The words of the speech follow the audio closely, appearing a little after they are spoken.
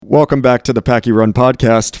Welcome back to the Packy Run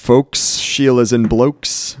podcast, folks. Sheilas and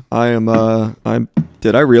blokes.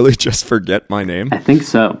 Did I really just forget my name? I think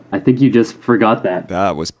so. I think you just forgot that.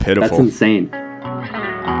 That was pitiful. That's insane.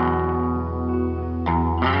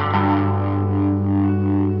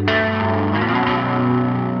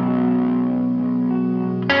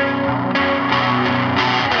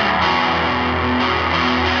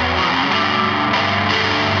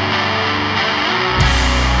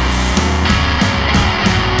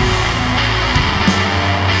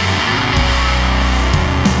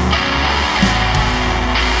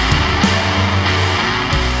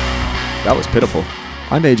 That was pitiful.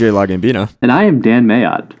 I'm AJ Lagambina. And I am Dan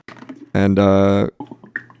Mayotte. And,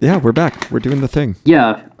 yeah, we're back. We're doing the thing.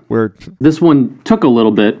 Yeah. This one took a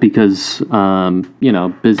little bit because,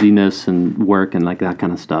 busyness and work and like that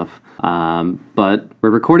kind of stuff. But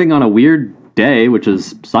we're recording on a weird day, which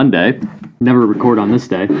is Sunday. Never record on this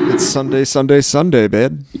day. It's Sunday,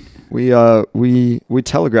 babe. We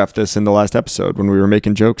telegraphed this in the last episode when we were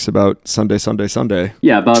making jokes about Sunday.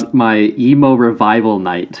 Yeah, about my emo revival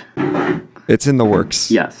night. It's in the works.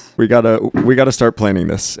 Yes. We gotta start planning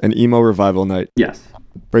this. An emo revival night. Yes.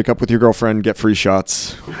 Break up with your girlfriend, get free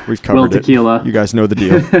shots. We've covered well, tequila. It. You guys know the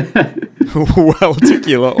deal. Well,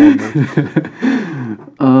 tequila only.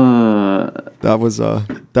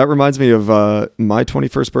 That reminds me of my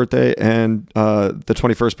 21st birthday and the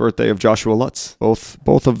 21st birthday of Joshua Lutz.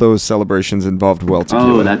 Both of those celebrations involved well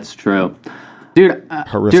tequila. Oh, that's true. Dude,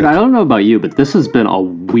 Horrific. I don't know about you, but this has been a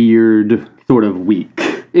weird sort of week.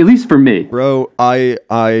 At least for me. Bro,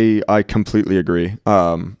 I completely agree.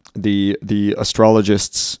 The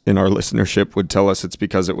astrologists in our listenership would tell us it's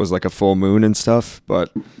because it was like a full moon and stuff, but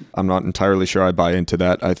I'm not entirely sure I buy into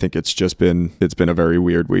that. I think it's been a very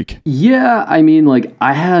weird week. Yeah, I mean, like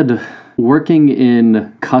working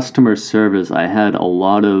in customer service, I had a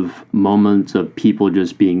lot of moments of people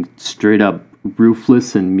just being straight up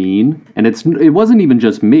ruthless and mean, and it wasn't even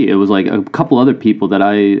just me. It was like a couple other people that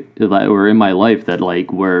were in my life that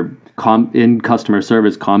like were in customer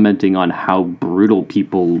service commenting on how brutal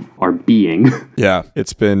people are being. Yeah,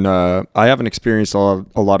 it's been I haven't experienced a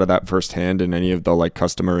lot of that firsthand in any of the like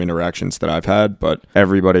customer interactions that I've had, but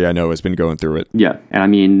everybody I know has been going through it. Yeah, and I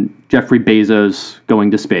mean Jeffrey Bezos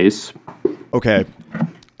going to space. Okay.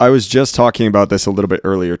 I was just talking about this a little bit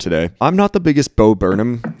earlier today. I'm not the biggest Bo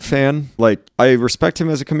Burnham fan. Like, I respect him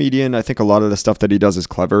as a comedian. I think a lot of the stuff that he does is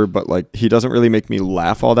clever, but like, he doesn't really make me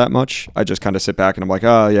laugh all that much. I just kind of sit back and I'm like,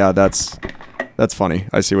 oh yeah, that's funny.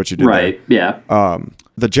 I see what you did right, there. Yeah.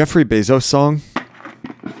 The Jeffrey Bezos song,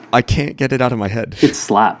 I can't get it out of my head. It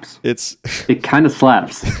slaps. It kind of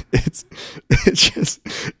slaps.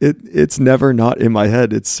 It's never not in my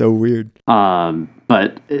head. It's so weird.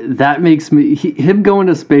 But that makes me, him going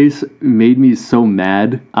to space made me so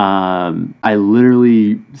mad. I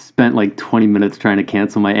literally spent like 20 minutes trying to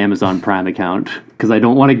cancel my Amazon Prime account because I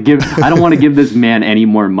don't want to give this man any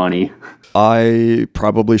more money. I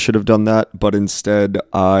probably should have done that, but instead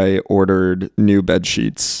I ordered new bed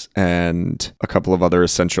sheets and a couple of other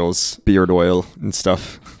essentials, beard oil and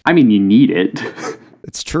stuff. I mean, you need it.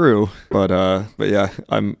 It's true, but yeah,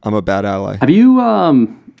 I'm a bad ally. Have you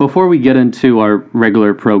before we get into our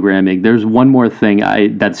regular programming, there's one more thing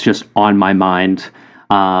that's just on my mind.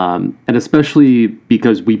 And especially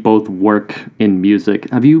because we both work in music.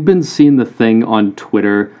 Have you been seeing the thing on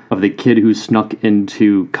Twitter of the kid who snuck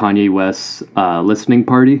into Kanye West's listening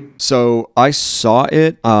party? So I saw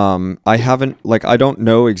it. I don't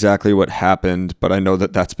know exactly what happened, but I know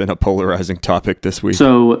that that's been a polarizing topic this week.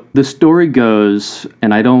 So the story goes,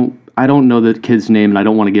 and I don't know the kid's name, and I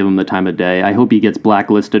don't want to give him the time of day. I hope he gets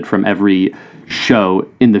blacklisted from every show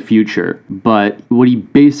in the future. But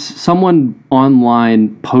someone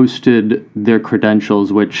online posted their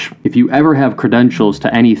credentials, which if you ever have credentials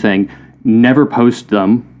to anything, never post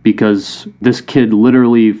them, because this kid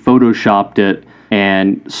literally photoshopped it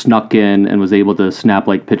and snuck in and was able to snap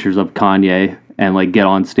like pictures of Kanye and like get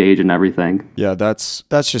on stage and everything. Yeah, that's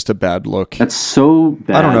just a bad look. That's so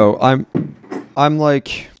bad. I don't know. I'm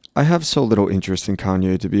like, I have so little interest in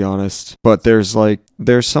Kanye, to be honest, but there's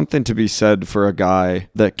something to be said for a guy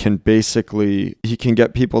that can he can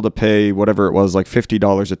get people to pay whatever it was, like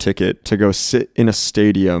 $50 a ticket to go sit in a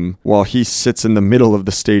stadium while he sits in the middle of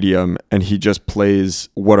the stadium and he just plays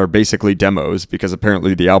what are basically demos because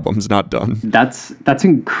apparently the album's not done. That's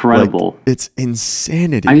incredible. Like, it's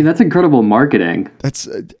insanity. I mean, that's incredible marketing. That's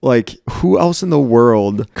like, who else in the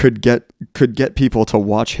world could get people to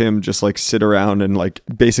watch him just like sit around and like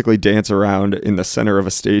basically dance around in the center of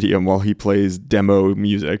a stadium while he plays demo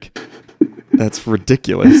music? That's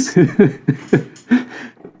ridiculous.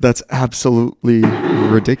 That's absolutely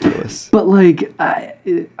ridiculous. But like,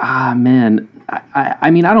 man,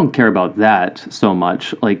 I mean, I don't care about that so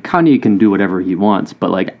much. Like, Kanye can do whatever he wants, but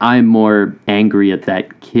like, I'm more angry at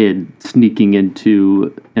that kid sneaking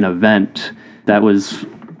into an event that was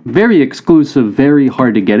very exclusive, very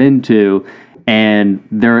hard to get into. And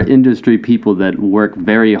there are industry people that work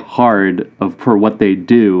very hard for what they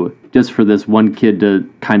do just for this one kid to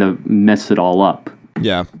kind of mess it all up.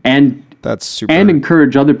 Yeah. And that's super. And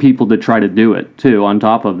encourage other people to try to do it too, on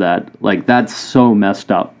top of that. Like, that's so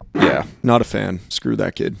messed up. Yeah, not a fan. Screw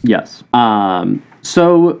that kid. Yes.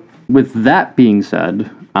 So with that being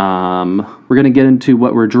said, we're going to get into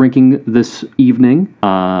what we're drinking this evening.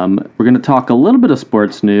 We're going to talk a little bit of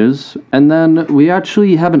sports news, and then we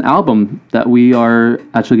actually have an album that we are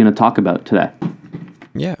actually going to talk about today.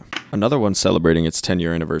 Yeah, another one celebrating its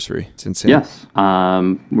 10-year anniversary. It's insane. Yes.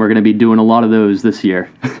 We're going to be doing a lot of those this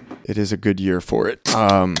year. It is a good year for it.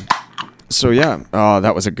 So yeah,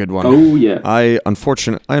 that was a good one. Oh yeah. I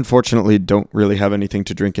unfortunately don't really have anything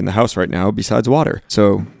to drink in the house right now besides water.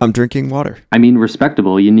 So I'm drinking water. I mean,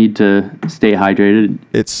 respectable. You need to stay hydrated.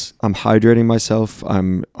 I'm hydrating myself.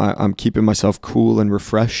 I'm keeping myself cool and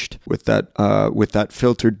refreshed with that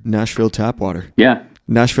filtered Nashville tap water. Yeah.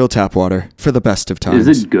 Nashville tap water for the best of times.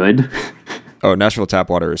 Is it good? Oh, Nashville tap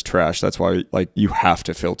water is trash. That's why, like, you have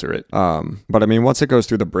to filter it. But I mean, once it goes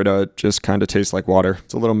through the Brita, it just kind of tastes like water.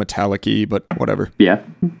 It's a little metallic-y, but whatever. Yeah.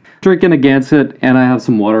 Drinking a Gansett, and I have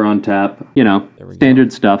some water on tap. You know,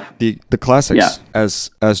 standard stuff. The classics, Yeah.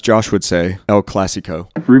 as Josh would say, El Clasico.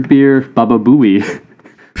 Root beer, Baba Booey.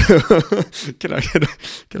 Can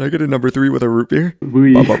I get a number 3 with a root beer?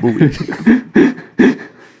 Booey. Baba Booey.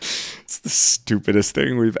 It's the stupidest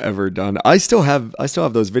thing we've ever done. I still have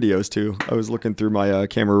those videos too. I was looking through my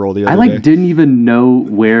camera roll the other day. Didn't even know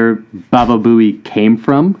where Baba Booey came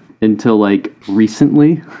from until like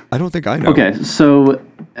recently. I don't think I know. Okay, so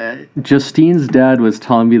Justine's dad was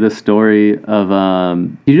telling me the story of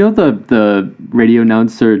you know the radio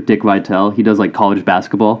announcer Dick Vitale? He does like college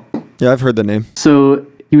basketball. Yeah, I've heard the name. So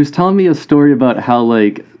he was telling me a story about how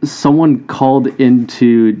like someone called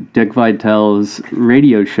into Dick Vitale's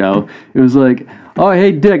radio show. It was like, "Oh,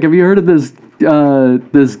 hey Dick, have you heard of this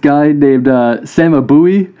this guy named Sam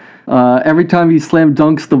Abui? Every time he slam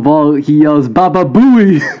dunks the ball, he yells Baba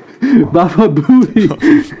Booey, Baba Booey."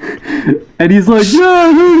 And he's like, "Yeah,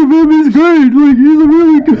 I heard of him. He's great. Like, he's a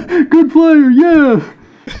really good player. Yeah."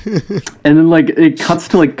 And then like it cuts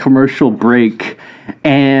to like commercial break,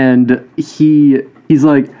 and he's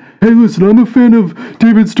like, "Hey, listen, I'm a fan of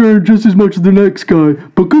David Stern just as much as the next guy,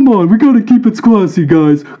 but come on, we gotta keep it classy,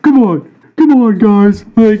 guys. Come on, guys."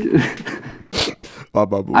 Like,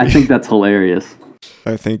 I think that's hilarious.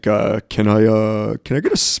 I think can I get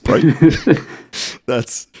a Sprite?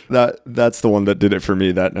 That's the one that did it for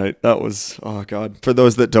me that night. That was, oh god. For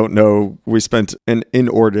those that don't know, we spent an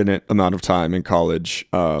inordinate amount of time in college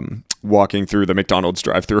walking through the McDonald's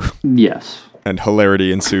drive-thru. Yes. And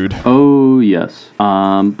hilarity ensued. Oh yes.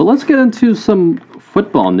 But let's get into some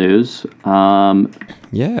football news.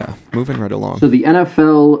 Yeah, moving right along. So the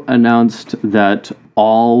NFL announced that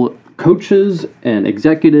all coaches and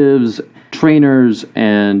executives, trainers,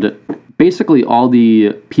 and basically all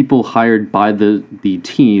the people hired by the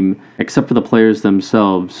team, except for the players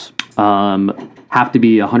themselves, have to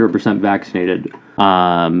be 100% vaccinated.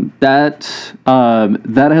 That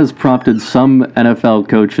has prompted some NFL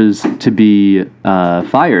coaches to be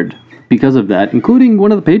fired because of that, including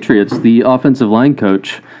one of the Patriots, the offensive line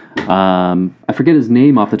coach. I forget his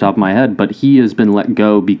name off the top of my head, but he has been let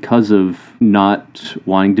go because of not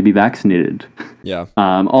wanting to be vaccinated. Yeah.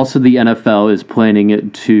 Also, the NFL is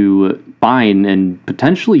planning to fine and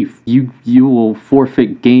potentially you will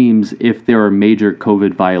forfeit games if there are major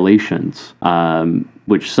COVID violations.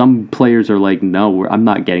 Which some players are like, no, I'm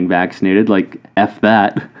not getting vaccinated. Like, F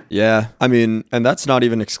that. Yeah, I mean, and that's not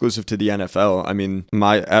even exclusive to the NFL. I mean,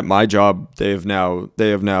 at my job, they have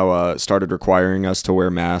now started requiring us to wear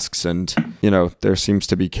masks, and you know, there seems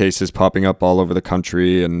to be cases popping up all over the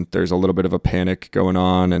country, and there's a little bit of a panic going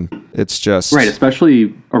on, and it's just right,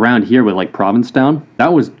 especially around here with like Provincetown.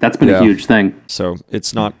 That's been a huge thing. So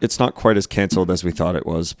it's not quite as canceled as we thought it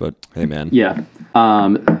was, but hey, man. Yeah.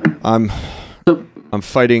 I'm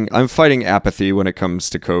fighting apathy when it comes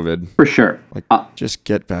to COVID. For sure. Like, just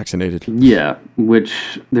get vaccinated. Yeah,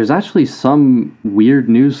 which there's actually some weird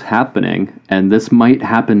news happening, and this might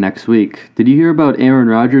happen next week. Did you hear about Aaron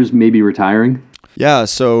Rodgers maybe retiring? Yeah,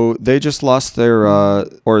 so they just lost their,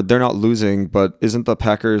 or they're not losing, but isn't the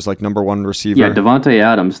Packers like number one receiver? Yeah, Devontae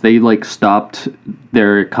Adams. They like stopped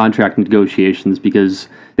their contract negotiations because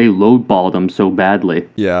they lowballed him so badly.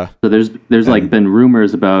 Yeah. So there's like been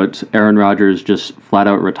rumors about Aaron Rodgers just flat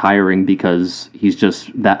out retiring because he's just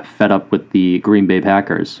that fed up with the Green Bay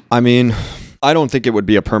Packers. I mean, I don't think it would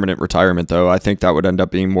be a permanent retirement, though. I think that would end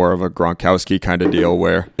up being more of a Gronkowski kind of deal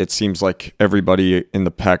where it seems like everybody in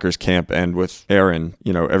the Packers camp and with Aaron,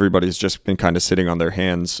 everybody's just been kind of sitting on their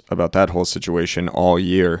hands about that whole situation all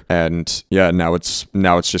year. And yeah, now it's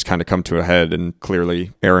just kind of come to a head, and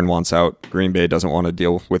clearly Aaron wants out. Green Bay doesn't want to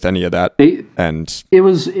deal with any of that. I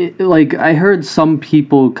heard some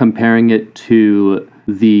people comparing it to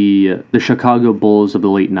the Chicago Bulls of the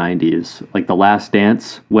late 90s, like The Last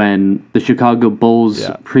Dance, when the Chicago Bulls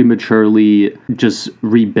prematurely just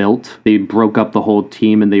rebuilt. They broke up the whole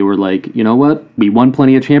team and they were like, you know what? We won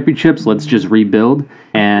plenty of championships. Let's just rebuild.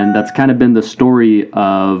 And that's kind of been the story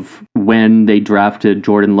of when they drafted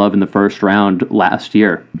Jordan Love in the first round last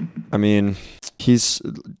year. I mean,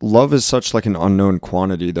 Love is such like an unknown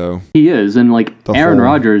quantity, though. He is, and like Aaron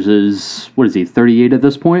Rodgers is, what is he, 38 at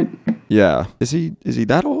this point? Yeah, is he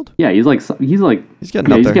that old? Yeah, he's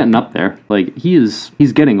getting up there. Like he's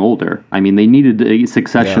getting older. I mean, they needed a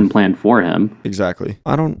succession plan for him. Exactly.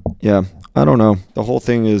 I don't know. The whole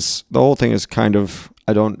thing is kind of.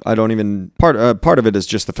 I don't even part of it is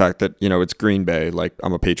just the fact that it's Green Bay. Like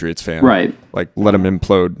I'm a Patriots fan, right? Like let them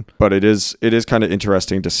implode. But it is kind of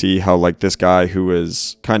interesting to see how like this guy who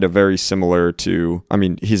is kind of very similar to. I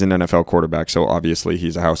mean, he's an NFL quarterback, so obviously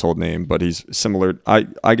he's a household name. But he's similar.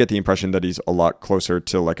 I get the impression that he's a lot closer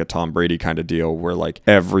to like a Tom Brady kind of deal, where like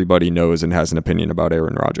everybody knows and has an opinion about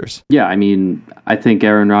Aaron Rodgers. Yeah, I mean, I think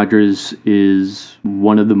Aaron Rodgers is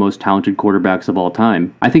one of the most talented quarterbacks of all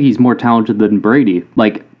time. I think he's more talented than Brady.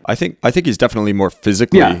 Like I think he's definitely more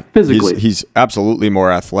physically. Yeah, physically. He's absolutely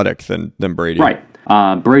more athletic than Brady. Right.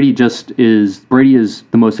 Brady is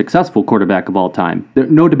the most successful quarterback of all time.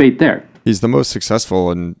 No debate there. He's the most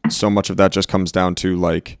successful, and so much of that just comes down to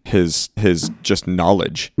like his just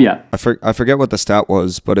knowledge. Yeah. I forget what the stat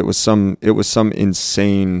was, but it was some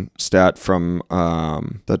insane stat from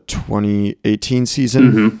the 2018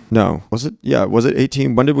 season. Mm-hmm. No, was it? Yeah, was it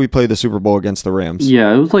 18? When did we play the Super Bowl against the Rams?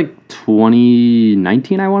 Yeah, it was like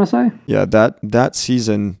 2019, I want to say. Yeah, that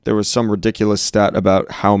season there was some ridiculous stat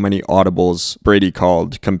about how many audibles Brady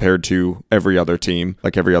called compared to every other team,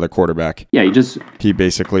 like every other quarterback. Yeah, he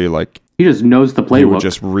basically like. He just knows the playbook. He would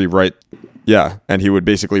just rewrite. Yeah, and he would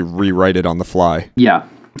basically rewrite it on the fly. Yeah.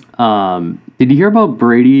 Did you hear about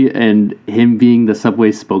Brady and him being the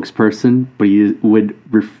Subway spokesperson, but he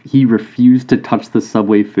refused to touch the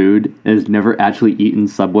Subway food and has never actually eaten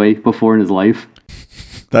Subway before in his life?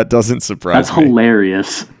 That doesn't surprise me. That's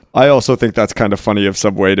hilarious. I also think that's kind of funny of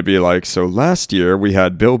Subway to be like, so last year we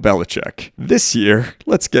had Bill Belichick. This year,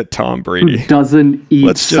 let's get Tom Brady. Who doesn't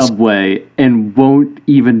eat Subway and won't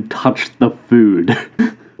even touch the food.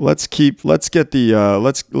 Let's keep the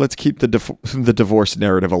divorce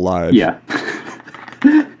narrative alive. Yeah.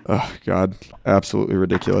 Oh God, absolutely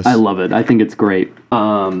ridiculous. I love it. I think it's great.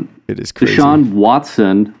 It is crazy. Deshaun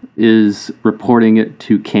Watson is reporting it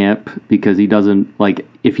to camp because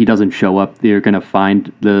if he doesn't show up,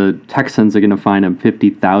 the Texans are going to fine him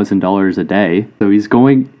 $50,000 a day. So he's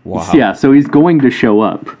going. Wow. Yeah. So he's going to show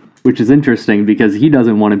up, which is interesting because he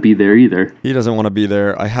doesn't want to be there either. He doesn't want to be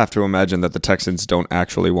there. I have to imagine that the Texans don't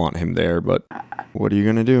actually want him there, but what are you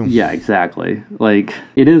going to do? Yeah, exactly. Like,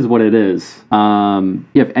 it is what it is. You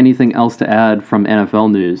have anything else to add from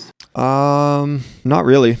NFL news? Not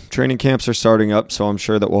really. Training camps are starting up, so I'm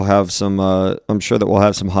sure that we'll have some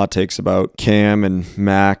hot takes about Cam and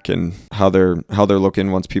Mac and how they're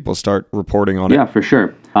looking once people start reporting on it. Yeah, for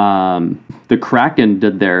sure. The Kraken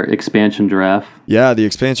did their expansion draft. Yeah, the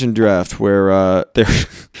expansion draft where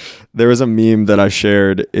there was a meme that I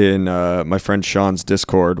shared in my friend Sean's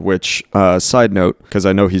Discord, which side note, because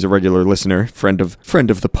I know he's a regular listener, friend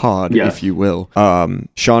of the pod, if you will.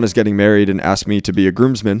 Sean is getting married and asked me to be a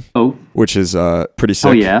groomsman. Oh. Which is pretty sick.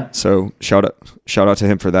 Oh yeah. So shout out to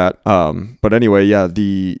him for that. But anyway, yeah,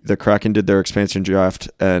 the Kraken did their expansion draft,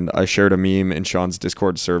 and I shared a meme in Sean's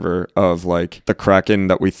Discord server of like the Kraken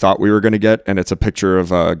that we thought we were gonna get, and it's a picture of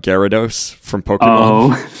Gyarados from Pokemon.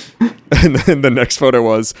 Oh. And then the next photo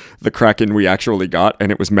was the Kraken we actually got,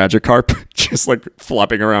 and it was Magikarp just like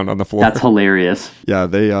flopping around on the floor. That's hilarious. Yeah,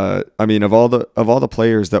 they I mean of all the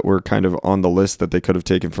players that were kind of on the list that they could have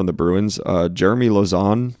taken from the Bruins, Jeremy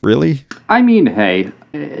Lauzon, really? I mean, hey,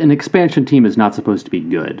 an expansion team is not supposed to be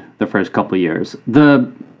good the first couple of years.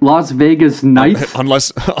 The Las Vegas Knights,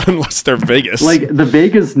 unless they're Vegas. like the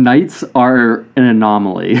Vegas Knights are an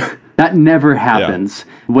anomaly. That never happens.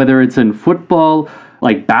 Yeah. Whether it's in football,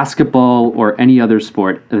 like basketball, or any other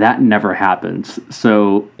sport, that never happens.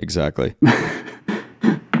 So exactly.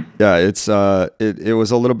 Yeah, it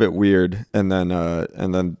was a little bit weird, and then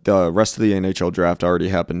the rest of the NHL draft already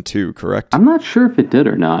happened too, correct? I'm not sure if it did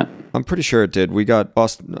or not. I'm pretty sure it did. We got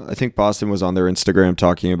Boston. I think Boston was on their Instagram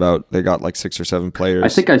talking about they got like 6 or 7 players. I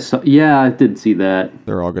think I saw. Yeah, I did see that.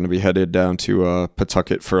 They're all going to be headed down to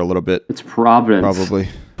Pawtucket for a little bit. It's Providence, probably.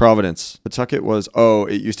 Providence. Pawtucket was. Oh,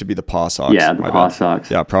 it used to be the Paw Sox. Yeah, the Paw Sox.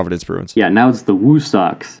 Yeah, Providence Bruins. Yeah, now it's the Woo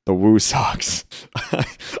Sox. The Woo Sox.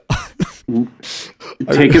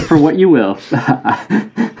 Take it for what you will.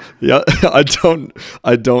 Yeah,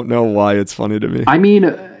 I don't know why it's funny to me. I mean,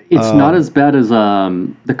 it's not as bad as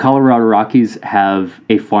the Colorado Rockies have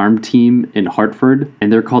a farm team in Hartford,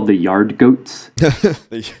 and they're called the Yard Goats.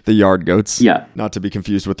 The Yard Goats. Yeah. Not to be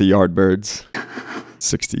confused with the Yardbirds.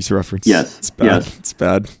 60s reference. Yes. It's bad. Yes. It's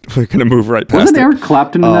bad. We're going to move right past Wasn't it. Eric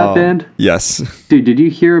Clapton in that band? Yes. Dude, did you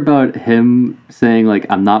hear about him saying, like,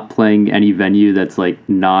 I'm not playing any venue that's, like,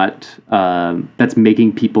 not, that's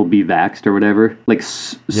making people be vaxxed or whatever? Like,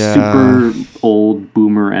 super old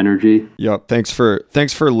boomer energy. Yep. Thanks for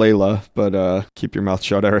Layla, but keep your mouth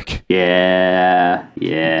shut, Eric. Yeah.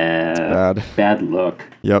 It's bad. Bad look.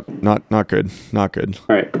 Yep. Not good. Not good.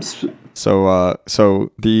 All right. So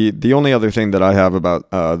the only other thing that I have about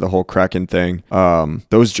the whole Kraken thing,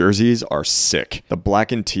 those jerseys are sick. The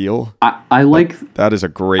black and teal. I like that is a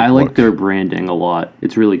great. I look. like their branding a lot.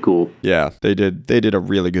 It's really cool. Yeah, they did a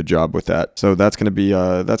really good job with that. So that's gonna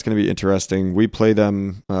be interesting. We play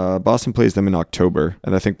them. Boston plays them in October,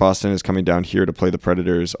 and I think Boston is coming down here to play the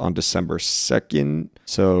Predators on December 2nd.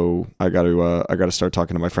 So I got to start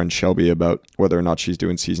talking to my friend Shelby about whether or not she's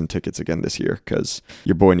doing season tickets again this year, because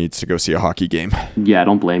your boy needs to go see a hockey game. Yeah, I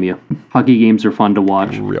don't blame you. Hockey games are fun to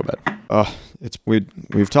watch. Real bad.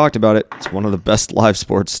 We've talked about it. It's one of the best live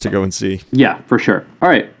sports to go and see. Yeah, for sure. All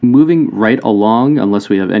right, moving right along, unless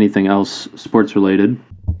we have anything else sports related.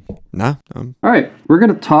 Nah. All right, we're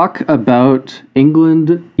going to talk about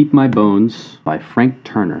England Keep My Bones by Frank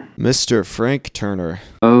Turner. Mr. Frank Turner.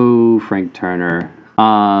 Oh, Frank Turner.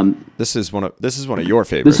 This is one of your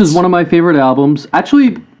favorites. This is one of my favorite albums.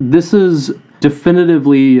 Actually, this is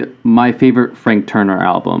definitively my favorite Frank Turner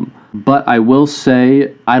album. But I will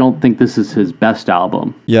say I don't think this is his best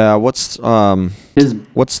album. Yeah, what's the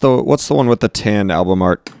one with the tan album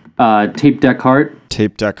art? Tape Deck Heart.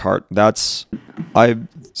 Tape Deck Heart.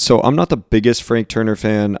 So I'm not the biggest Frank Turner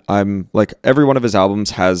fan. I'm like, every one of his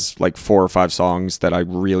albums has like 4 or 5 songs that I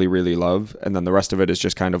really, really love. And then the rest of it is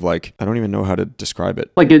just kind of like, I don't even know how to describe it.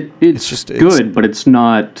 Like it's just good, but it's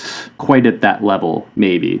not quite at that level,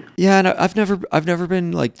 maybe. Yeah, and I've never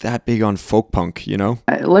been like that big on folk punk, you know?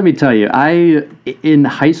 Let me tell you, in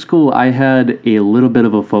high school, I had a little bit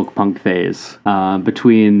of a folk punk phase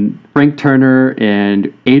between Frank Turner and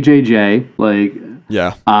AJJ, like...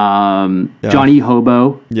 Yeah. Johnny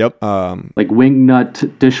Hobo. Yep. Like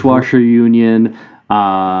Wingnut, Dishwasher Union.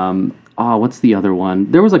 What's the other one?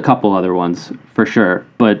 There was a couple other ones for sure,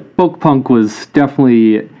 but folk punk was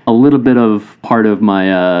definitely a little bit of part of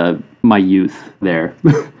my my youth there.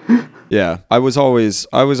 Yeah, I was always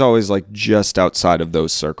like just outside of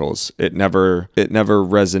those circles. It never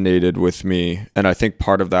resonated with me, and I think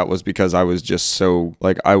part of that was because I was just so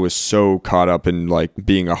caught up in like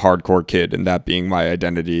being a hardcore kid and that being my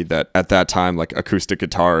identity, that at that time, like acoustic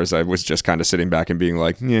guitars, I was just kind of sitting back and being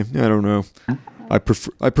like, yeah, I don't know. I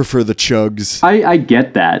prefer the chugs. I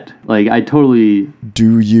get that. Like, I totally...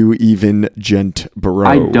 Do you even, gent bro?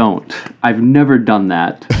 I don't. I've never done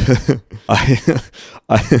that. I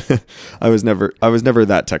was never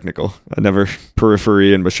that technical. I never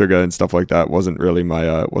Periphery and Meshuggah and stuff like that wasn't really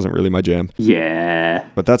my jam. Yeah.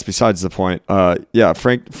 But that's besides the point. Yeah,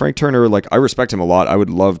 Frank Turner, like, I respect him a lot. I would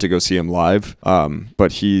love to go see him live.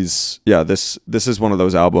 But this is one of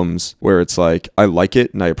those albums where it's like, I like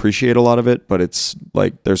it and I appreciate a lot of it, but it's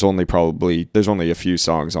like there's only a few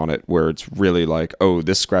songs on it where it's really like, oh,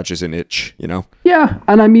 this scratches an itch, you know? Yeah,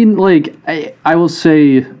 and I mean, like, I will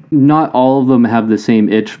say not all of them have the same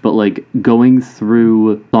itch, but like going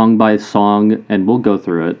through song by song, and we'll go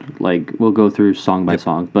through it, like we'll go through song by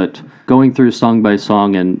song, but going through song by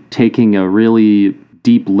song and taking a really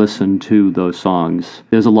deep listen to those songs,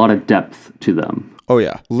 there's a lot of depth to them. Oh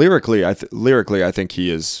yeah, lyrically I think he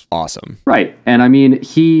is awesome. Right, and I mean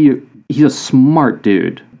he's a smart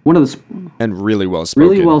dude. And really well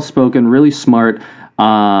spoken, really smart.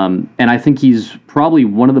 And I think he's probably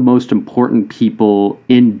one of the most important people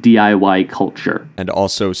in DIY culture. And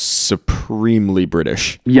also supremely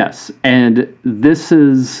British. Yes, and this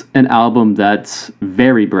is an album that's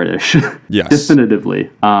very British. Yes. Definitively.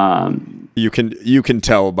 You can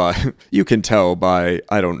tell by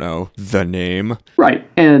I don't know, the name. Right.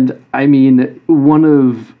 And I mean, one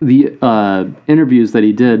of the interviews that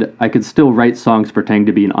he did, I could still write songs pretending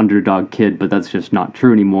to be an underdog kid, but that's just not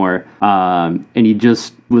true anymore. And he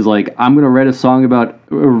just was like, I'm going to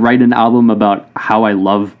write an album about how I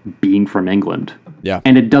love being from England. Yeah.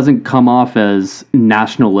 And it doesn't come off as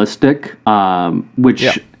nationalistic,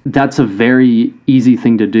 which that's a very easy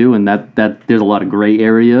thing to do, and that there's a lot of gray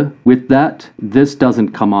area with that. This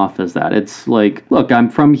doesn't come off as that. It's like, look, I'm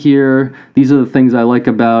from here. These are the things I like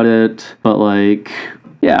about it. But like,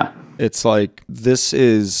 yeah. It's like this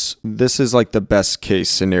is like the best case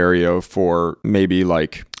scenario for maybe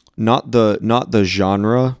like not the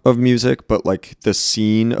genre of music, but like the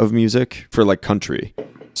scene of music for like country.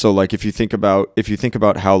 So like if you think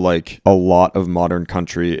about how like a lot of modern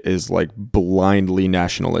country is like blindly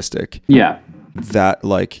nationalistic. Yeah.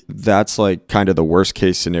 That's like kind of the worst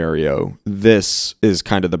case scenario. This is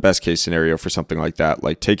kind of the best case scenario for something like that,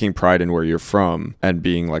 like taking pride in where you're from and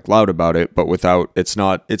being like loud about it, but without it's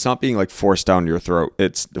not being like forced down your throat.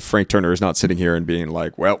 It's Frank Turner is not sitting here and being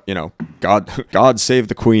like, well, you know, God save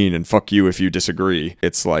the Queen and fuck you if you disagree.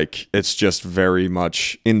 It's like it's just very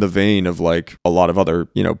much in the vein of like a lot of other,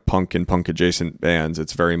 you know, punk and punk adjacent bands.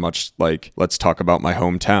 It's very much like, let's talk about my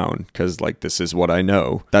hometown because like this is what I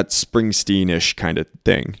know. That Springsteen-ish kind of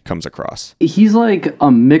thing comes across. He's like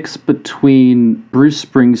a mix between Bruce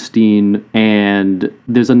Springsteen and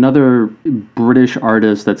there's another British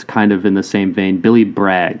artist that's kind of in the same vein, Billy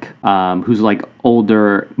Bragg, who's like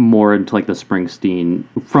older, more into like the Springsteen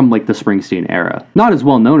era. Not as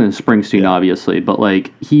well known as Springsteen, obviously, but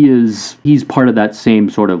like he's part of that same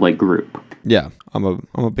sort of like group. Yeah, I'm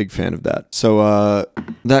a big fan of that. So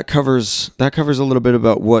that covers a little bit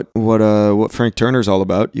about what Frank Turner's all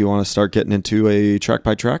about. You want to start getting into a track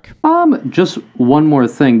by track? Just one more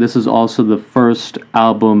thing. This is also the first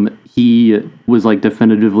album he was like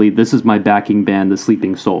definitively, this is my backing band, the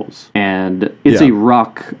Sleeping Souls, and it's a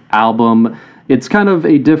rock album. It's kind of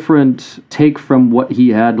a different take from what he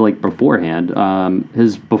had like beforehand.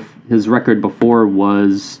 His record before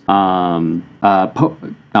was not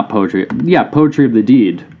poetry. Yeah, Poetry of the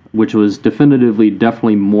Deed, which was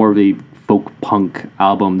definitely more of a folk punk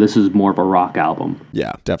album. This is more of a rock album.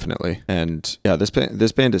 Yeah, definitely. And yeah, this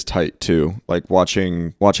band is tight too. Like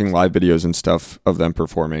watching live videos and stuff of them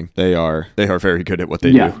performing. They are very good at what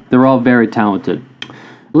they do. Yeah, they're all very talented.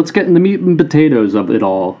 Let's get in the meat and potatoes of it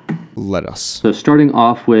all. Let us. So starting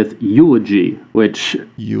off with Eulogy, which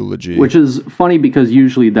is funny because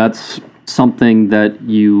usually that's something that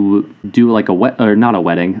you do like not a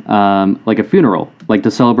wedding, like a funeral, like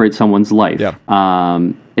to celebrate someone's life. Yeah.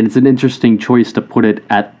 And it's an interesting choice to put it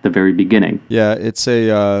at the very beginning. Yeah, it's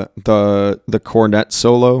the cornet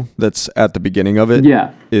solo that's at the beginning of it.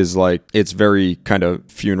 Yeah. Is like, it's very kind of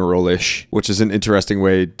funeral-ish, which is an interesting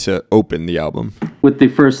way to open the album. With the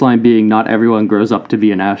first line being, not everyone grows up to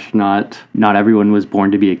be an astronaut, not everyone was born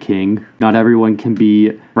to be a king, not everyone can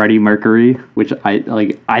be Freddie Mercury, which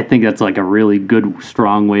I think that's like a really good,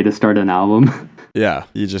 strong way to start an album. Yeah,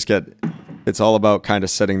 it's all about kind of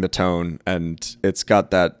setting the tone, and it's got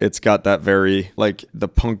that very like the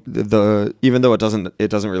punk, even though it doesn't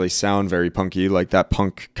really sound very punky, like that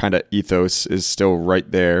punk kind of ethos is still right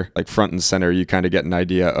there, like front and center. You kind of get an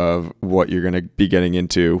idea of what you're going to be getting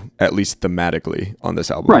into, at least thematically, on this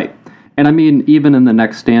album. Right. And I mean, even in the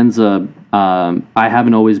next stanza, I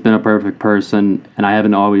haven't always been a perfect person, and I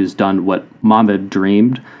haven't always done what Mom had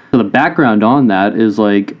dreamed. So the background on that is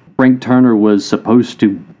like Frank Turner was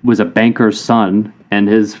a banker's son, and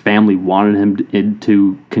his family wanted him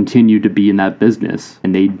to continue to be in that business,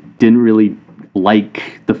 and they didn't really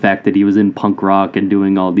like the fact that he was in punk rock and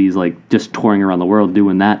doing all these like just touring around the world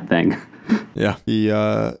doing that thing. Yeah,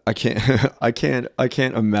 I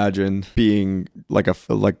can't imagine being like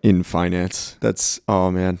in finance. That's,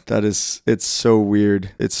 oh man, it's so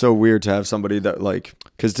weird. It's so weird to have somebody that like,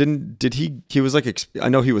 because he was like, I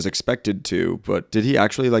know he was expected to, but did he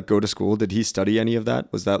actually like go to school? Did he study any of that?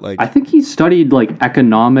 Was that like, I think he studied like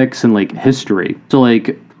economics and like history. So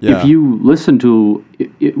like, yeah. If you listen to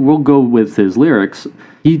it, we'll go with his lyrics.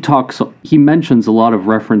 He mentions a lot of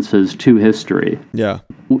references to history. Yeah.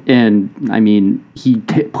 And I mean, he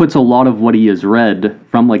puts a lot of what he has read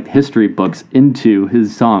from like history books into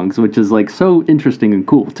his songs, which is like so interesting and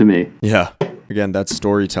cool to me. Yeah. again, that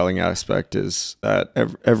storytelling aspect is that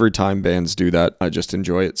every time bands do that, I just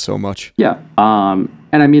enjoy it so much. Yeah.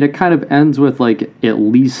 And I mean, it kind of ends with like, at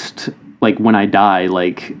least like when I die,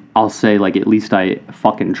 like I'll say like, at least I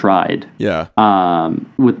fucking tried. Yeah.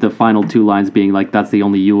 With the final two lines being like, that's the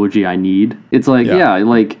only eulogy I need. It's like, Yeah. yeah,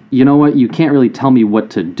 like, you know what? You can't really tell me what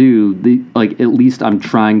to do. Like, at least I'm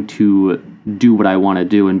trying to do what I want to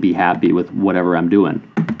do and be happy with whatever I'm doing.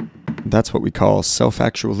 That's what we call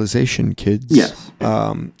self-actualization, kids. Yes.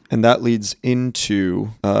 And that leads into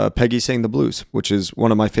Peggy Sang the Blues, which is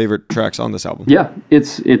one of my favorite tracks on this album. Yeah,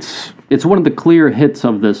 it's one of the clear hits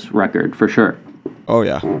of this record for sure. Oh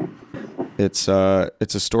yeah, it's a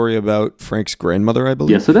story about Frank's grandmother, I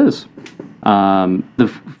believe. Yes, it is.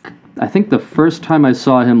 I think the first time I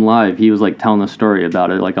saw him live, he was like telling a story about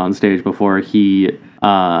it, like on stage before he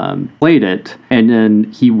played it, and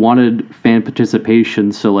then he wanted fan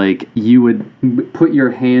participation. So like you would put your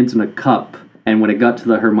hands in a cup, and when it got to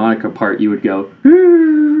the harmonica part, you would go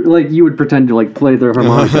like you would pretend to like play the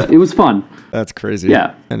harmonica. It was fun. That's crazy.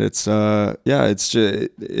 Yeah. And it's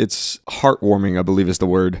it's heartwarming, I believe is the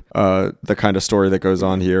word. The kind of story that goes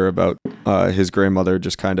on here about his grandmother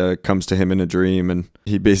just kind of comes to him in a dream, and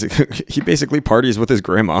he basically parties with his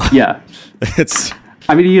grandma. Yeah.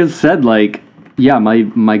 I mean, he has said like, yeah,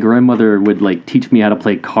 my grandmother would like teach me how to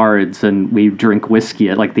play cards, and we drink whiskey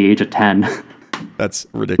at like the age of 10. That's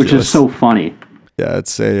ridiculous. Which is so funny. Yeah,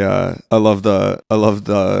 it's I love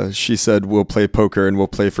the she said we'll play poker and we'll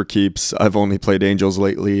play for keeps. I've only played angels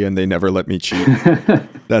lately and they never let me cheat.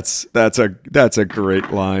 That's a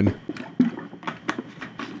great line.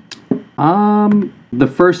 The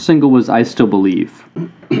first single was I Still Believe,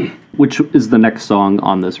 which is the next song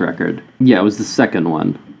on this record. Yeah, it was the second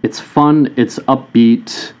one. It's fun, it's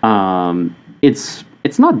upbeat.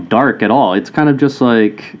 It's not dark at all. It's kind of just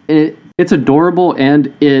like it's adorable,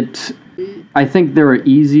 and I think there are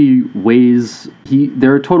easy ways.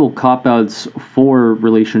 There are total cop-outs for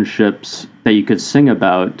relationships that you could sing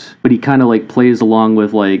about, but he kind of like plays along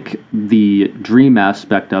with like the dream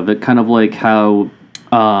aspect of it, kind of like how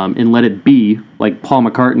in Let It Be, like Paul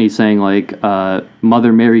McCartney saying like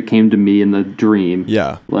Mother Mary came to me in the dream.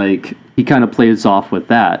 Yeah. Like he kind of plays off with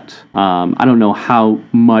that. I don't know how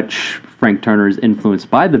much Frank Turner is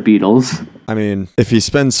influenced by the Beatles. I mean, if he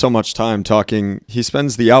spends so much time talking, he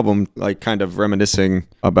spends the album like kind of reminiscing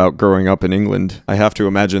about growing up in England. I have to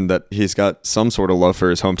imagine that he's got some sort of love for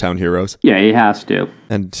his hometown heroes. Yeah, he has to.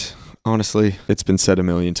 And honestly, it's been said a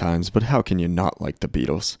million times, but how can you not like the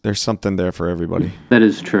Beatles? There's something there for everybody. That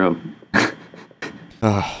is true.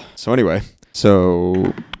 So anyway,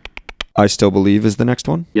 I Still Believe is the next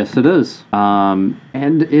one? Yes, it is. And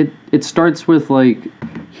it starts with like,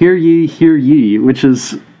 hear ye, which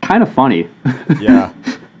is kind of funny. Yeah.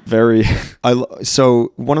 Very.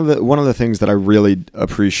 So one of the things that I really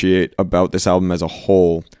appreciate about this album as a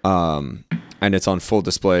whole, and it's on full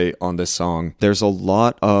display on this song, there's a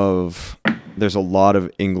lot of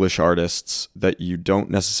English artists that you don't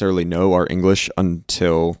necessarily know are English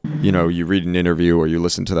until, you read an interview or you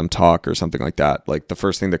listen to them talk or something like that. Like the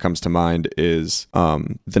first thing that comes to mind is the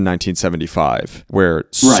 1975, where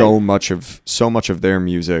so much of their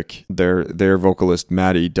music, their vocalist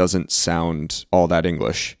Matty doesn't sound all that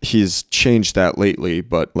English. He's changed that lately,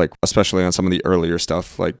 but like especially on some of the earlier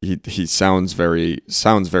stuff, like he sounds very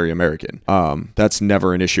American. That's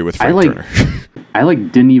never an issue with Frank Turner. I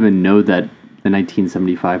didn't even know that the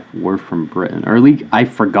 1975 were from Britain, or at least I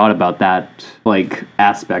forgot about that like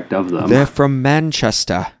aspect of them. They're from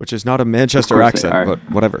Manchester, which is not a Manchester accent, but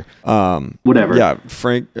whatever. Whatever. Yeah,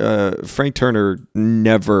 Frank Turner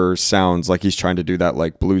never sounds like he's trying to do that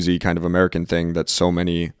like bluesy kind of American thing that so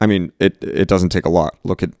many. I mean, it doesn't take a lot.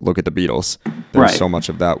 Look at the Beatles. There's so much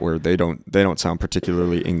of that where they don't sound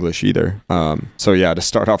particularly English either. So yeah, to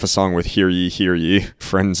start off a song with "Hear ye,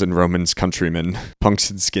 friends and Romans, countrymen,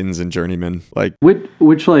 punks and skins and journeymen." Like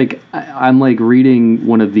which like I'm like reading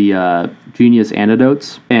one of the Genius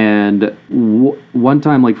Anecdotes, and one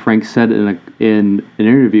time like Frank said in an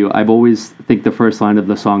interview, I've always think the first line of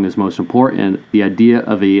the song is most important. The idea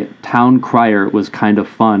of a town crier was kind of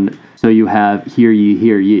fun. So you have hear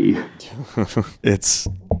ye. It's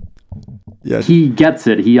yeah. He gets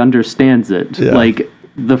it. He understands it. Yeah. Like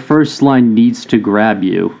the first line needs to grab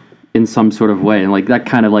you in some sort of way, and like that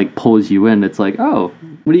kind of like pulls you in. It's like, oh,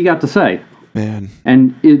 what do you got to say? Man.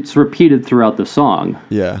 And it's repeated throughout the song.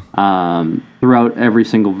 Yeah. Throughout every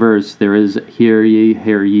single verse, there is hear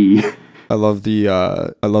ye. I love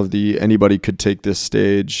the anybody could take this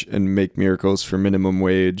stage and make miracles for minimum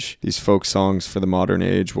wage. These folk songs for the modern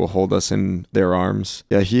age will hold us in their arms.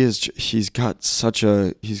 Yeah, he's got such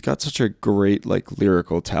a great like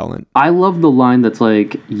lyrical talent. I love the line that's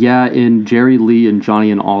like, yeah, in Jerry Lee and Johnny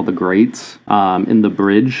and All the Greats, in the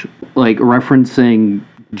bridge, like referencing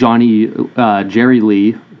Jerry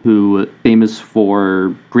Lee, who famous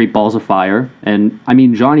for Great Balls of Fire. And I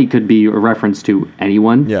mean, Johnny could be a reference to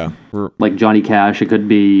anyone. Yeah. Like Johnny Cash, it could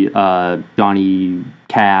be Johnny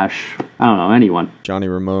Cash. I don't know, anyone. Johnny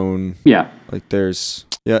Ramone. Yeah. Like this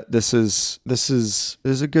is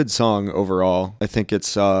a good song overall. I think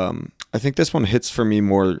this one hits for me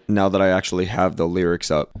more now that I actually have the lyrics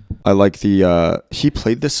up. I like he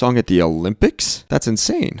played this song at the Olympics? That's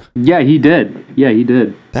insane. Yeah, he did.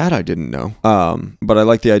 That I didn't know. But I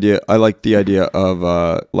like the idea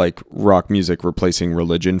of like rock music replacing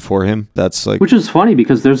religion for him. That's like, which is funny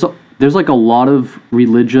because there's like a lot of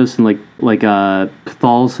religious and like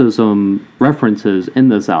Catholicism references in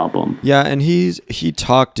this album. Yeah, and he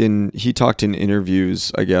talked in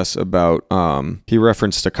interviews, I guess, about he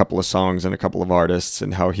referenced a couple of songs and a couple of artists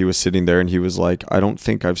and how he was sitting there and he was like, I don't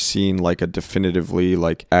think I've seen like a definitively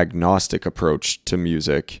like agnostic approach to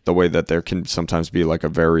music, the way that there can sometimes be like a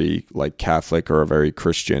very like Catholic or a very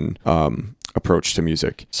Christian approach to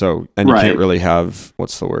music. So, and you can't really have,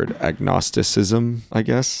 what's the word, agnosticism, I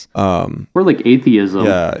guess. Or like atheism.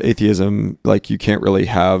 Yeah, atheism. Like you can't really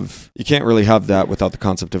have that without the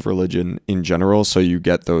concept of religion in general. So you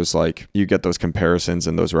get those comparisons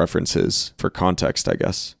and those references for context, I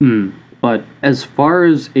guess. But as far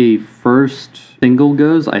as a first single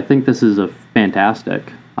goes, I think this is a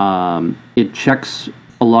fantastic. It checks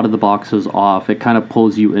a lot of the boxes off. It kind of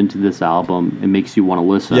pulls you into this album and makes you want to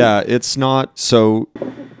listen. Yeah, it's not so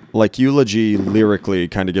like Eulogy lyrically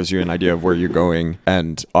kind of gives you an idea of where you're going,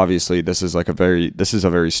 and obviously this is a very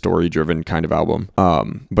story driven kind of album.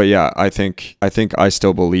 But yeah, I think I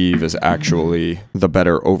Still Believe is actually the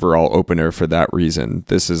better overall opener for that reason.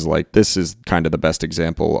 This is kind of the best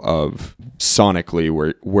example of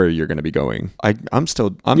sonically where you're going to be going. I'm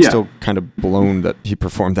still kind of blown that he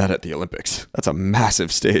performed that at the Olympics. That's a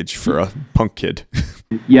massive stage for a punk kid.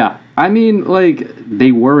 Yeah, I mean, like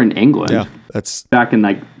they were in England. Yeah, that's back in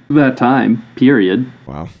like that time period.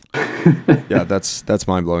 Wow. Yeah, that's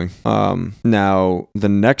mind-blowing. Now the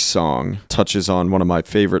next song touches on one of my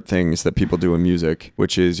favorite things that people do in music,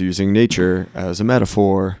 which is using nature as a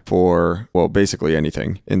metaphor for, well, basically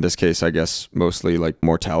anything. In this case, I guess mostly like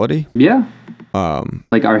mortality. Yeah.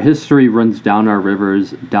 Like our history runs down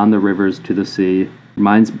the rivers to the sea,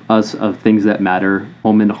 reminds us of things that matter,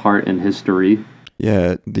 home and heart and history.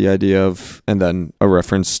 Yeah, the idea of, and then a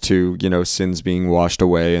reference to, sins being washed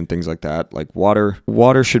away and things like that. Like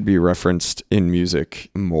water should be referenced in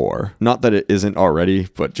music more. Not that it isn't already,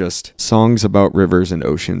 but just songs about rivers and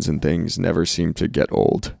oceans and things never seem to get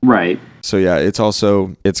old. Right. So yeah, it's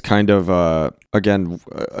kind of, again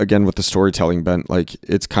with the storytelling bent, like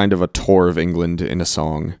it's kind of a tour of England in a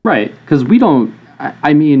song. Right, because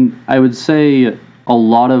I would say a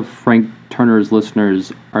lot of Frank Turner's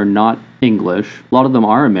listeners are not English. A lot of them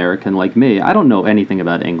are American, like me. I don't know anything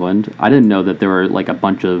about England. I didn't know that there were like a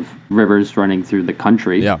bunch of rivers running through the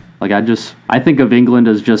country. Yeah. Like I think of England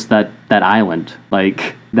as just that island.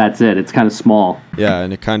 Like that's it. It's kind of small. Yeah,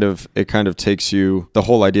 and it kind of takes you, the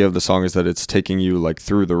whole idea of the song is that it's taking you like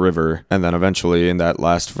through the river, and then eventually in that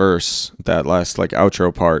last verse, that last like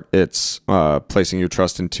outro part, it's placing your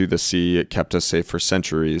trust into the sea. It kept us safe for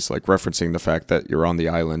centuries, like referencing the fact that you're on the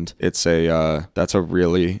island. It's that's a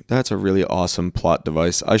really awesome plot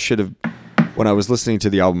device. I should have, when I was listening to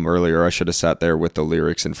the album earlier, I should have sat there with the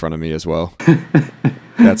lyrics in front of me as well.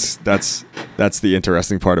 That's the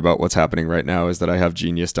interesting part about what's happening right now, is that I have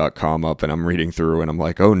genius.com up and I'm reading through and I'm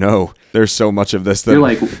like, oh no, there's so much of this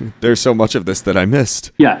that I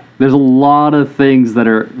missed. Yeah, there's a lot of things that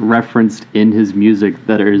are referenced in his music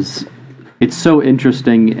it's so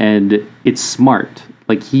interesting and it's smart.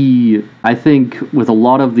 Like I think with a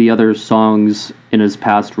lot of the other songs in his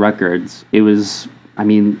past records, it was,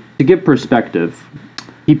 to give perspective,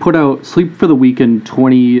 he put out Sleep for the Week in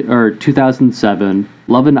 2007,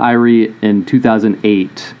 Love and Irie in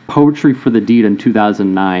 2008, Poetry for the Deed in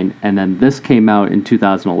 2009, and then this came out in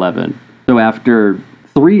 2011. So after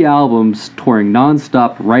 3 albums touring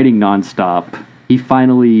nonstop, writing nonstop, he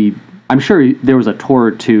finally, I'm sure there was a tour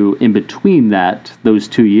or two in between those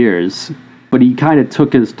 2 years, but he kind of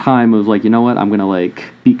took his time. Was like, you know what, I'm going to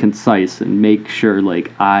like be concise and make sure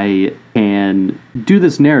like I can do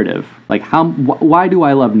this narrative. Like why do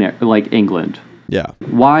I love like England? Yeah.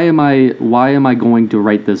 Why am I going to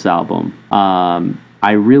write this album?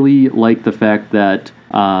 I really like the fact that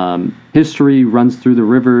history runs through the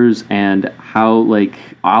rivers and how like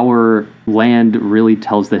our land really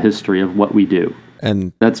tells the history of what we do.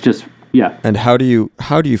 And that's just, yeah. And how do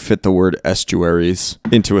you fit the word estuaries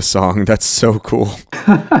into a song? That's so cool.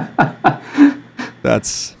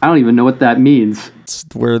 That's... I don't even know what that means. It's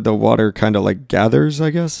where the water kind of like gathers,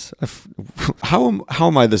 I guess. How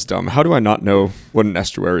am I this dumb? How do I not know what an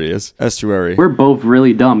estuary is? Estuary. We're both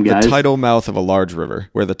really dumb, guys. The tidal mouth of a large river,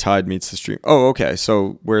 where the tide meets the stream. Oh, okay.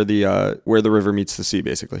 So where the river meets the sea,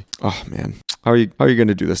 basically. Oh man, how are you going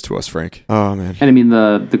to do this to us, Frank? Oh man. And I mean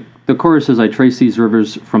the chorus is, I trace these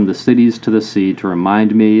rivers from the cities to the sea to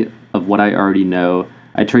remind me of what I already know.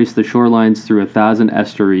 I trace the shorelines through 1,000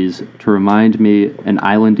 estuaries to remind me an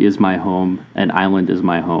island is my home, an island is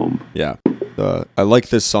my home. Yeah. I like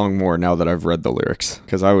this song more now that I've read the lyrics,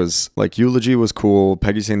 because I was like, Eulogy was cool,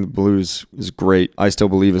 Peggy Sang the Blues is great, I Still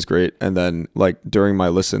Believe is great, and then like during my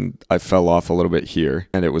listen I fell off a little bit here,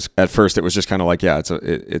 and it was at first it was just kind of like, yeah,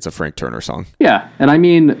 it's a Frank Turner song. Yeah, and I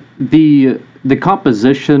mean the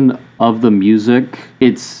composition of the music,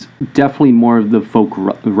 it's definitely more of the folk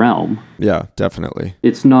realm. Yeah, definitely.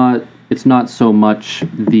 It's not so much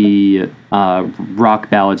the rock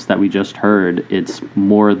ballads that we just heard. It's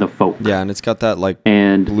more the folk. Yeah, and it's got that like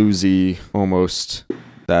and bluesy almost,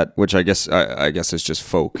 that which I guess is just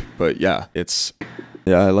folk. But yeah,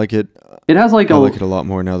 I like it. It has like I like it a lot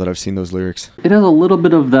more now that I've seen those lyrics. It has a little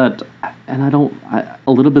bit of that, and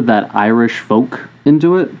a little bit of that Irish folk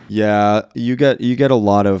into it. Yeah, you get a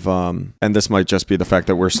lot of and this might just be the fact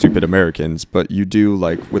that we're stupid Americans, but you do,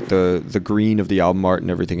 like with the green of the album art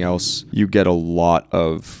and everything else, you get a lot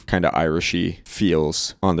of kind of Irishy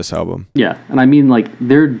feels on this album. Yeah, and I mean like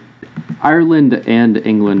Ireland and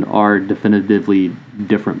England are definitively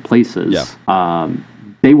different places. Yeah.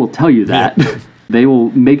 They will tell you that. Yeah. They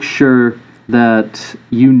will make sure that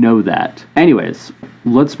you know that. Anyways,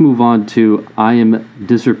 let's move on to I Am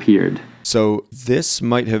Disappeared. So this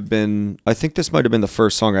might have been the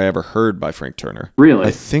first song I ever heard by Frank Turner. Really?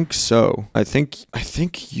 I think so. I think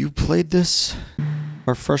you played this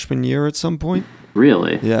our freshman year at some point.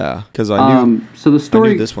 Really? Yeah, because I knew. So the story.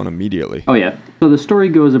 I knew this one immediately. Oh yeah. So the story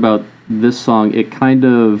goes about this song. It kind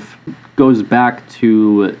of goes back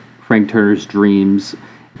to Frank Turner's dreams,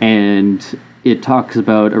 and it talks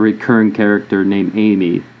about a recurring character named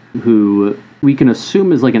Amy, who we can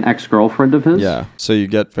assume is like an ex-girlfriend of his. Yeah. So you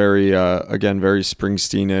get very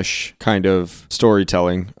Springsteen-ish kind of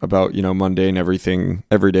storytelling about, mundane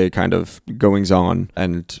everyday kind of goings on.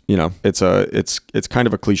 And, it's kind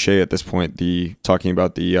of a cliche at this point, talking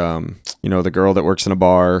about the girl that works in a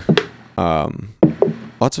bar.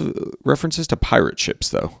 Lots of references to pirate ships,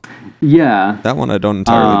 though. Yeah. That one I don't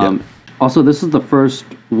entirely get. Also, this is the first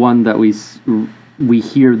one that we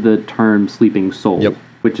hear the term Sleeping Soul. Yep.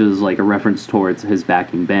 Which is like a reference towards his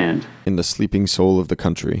backing band. In the sleeping soul of the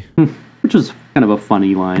country. Which is kind of a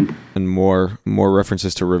funny line. And more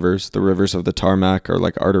references to rivers. The rivers of the tarmac are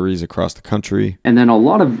like arteries across the country. And then a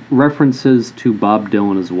lot of references to Bob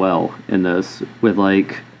Dylan as well in this, with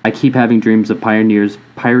like, I keep having dreams of pioneers,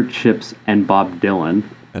 pirate ships, and Bob Dylan.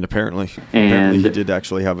 And apparently he did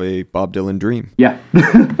actually have a Bob Dylan dream. Yeah.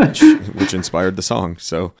 which inspired the song.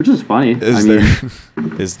 So, which is funny.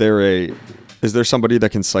 Is there somebody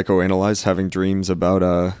that can psychoanalyze having dreams about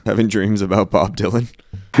Bob Dylan?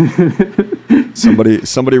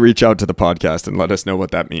 Somebody reach out to the podcast and let us know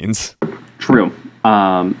what that means. True.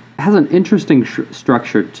 It has an interesting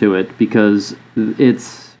structure to it, because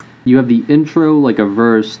you have the intro, like a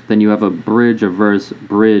verse, then you have a verse,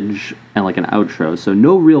 bridge, and like an outro. So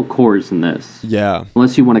no real chorus in this. Yeah.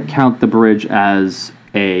 Unless you want to count the bridge as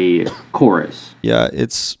a chorus. Yeah,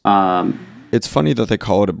 it's funny that they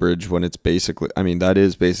call it a bridge when it's basically, that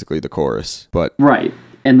is basically the chorus, but... Right.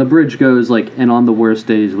 And the bridge goes like, and on the worst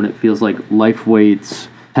days when it feels like life weighs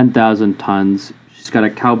 10,000 tons, she's got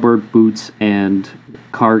a cowbird boots and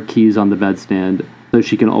car keys on the bedstand, so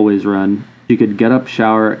she can always run. She could get up,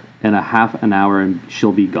 shower in a half an hour, and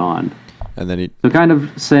she'll be gone. And then So kind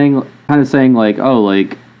of saying like, oh,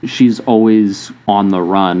 like, she's always on the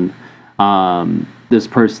run. This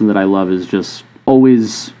person that I love is just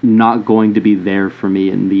always not going to be there for me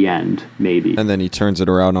in the end, maybe. And then he turns it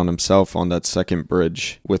around on himself on that second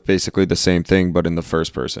bridge with basically the same thing, but in the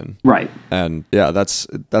first person. Right. And yeah, that's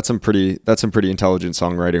some pretty intelligent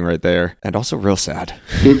songwriting right there, and also real sad.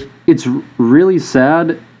 It's really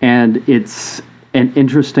sad, and it's an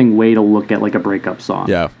interesting way to look at like a breakup song.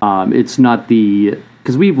 Yeah. It's not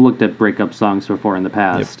because we've looked at breakup songs before in the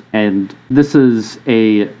past, yep. And this is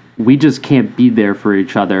we just can't be there for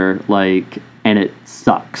each other. Like, and it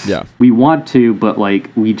sucks. Yeah. We want to, but like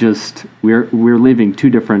we're living two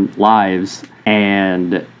different lives,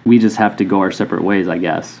 and we just have to go our separate ways, I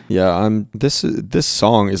guess. Yeah, this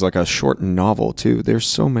song is like a short novel too. There's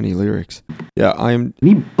so many lyrics. Yeah,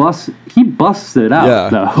 He busts it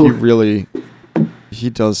out though. He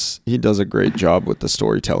does a great job with the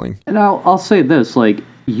storytelling. And I'll say this, like,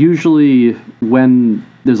 usually when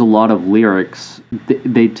there's a lot of lyrics,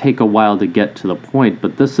 they take a while to get to the point,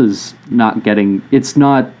 but this is it's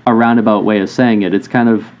not a roundabout way of saying it. It's kind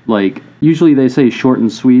of like, usually they say short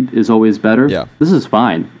and sweet is always better. Yeah. This is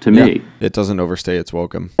fine to me. It doesn't overstay its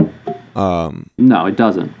welcome. No, it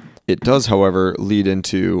doesn't. It does, however, lead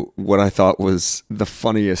into what I thought was the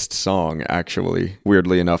funniest song, actually,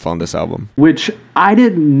 weirdly enough, on this album. Which I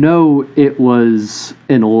didn't know it was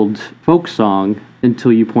an old folk song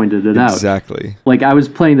until you pointed it out. Exactly. Like, I was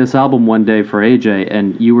playing this album one day for AJ,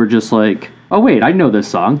 and you were just like, oh, wait, I know this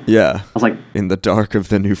song. Yeah. I was like, In the Dark of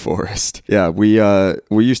the New Forest. Yeah, we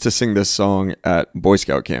used to sing this song at Boy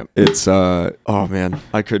Scout camp. It's oh man,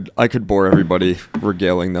 I could bore everybody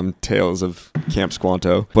regaling them tales of Camp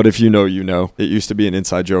Squanto. But if you know, you know. It used to be an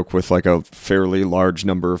inside joke with like a fairly large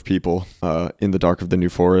number of people in the Dark of the New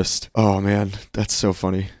Forest. Oh man, that's so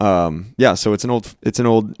funny. Yeah, so it's an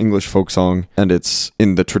old English folk song, and it's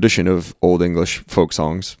in the tradition of old English folk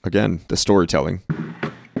songs. Again, the storytelling.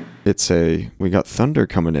 We got thunder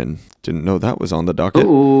coming in. Didn't know that was on the docket.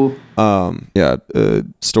 ooh.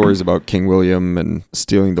 Stories about King William and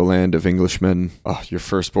stealing the land of Englishmen. Oh, your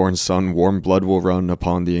firstborn son, warm blood will run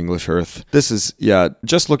upon the English earth. This is,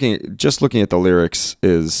 just looking at the lyrics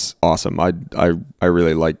is awesome. I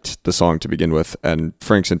really liked the song to begin with, and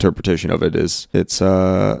Frank's interpretation of it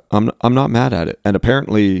I'm not mad at it. And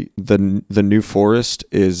apparently the New Forest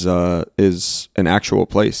is an actual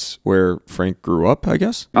place where Frank grew up, I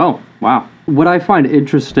guess. Oh, wow. What I find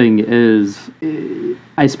interesting is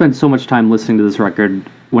I spent so much time listening to this record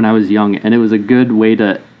when I was young, and it was a good way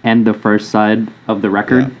to end the first side of the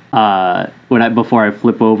record before I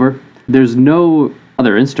flip over. There's no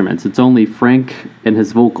other instruments. It's only Frank and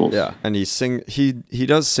his vocals. Yeah, and he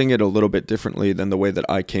does sing it a little bit differently than the way that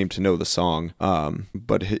I came to know the song.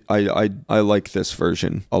 But I like this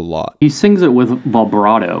version a lot. He sings it with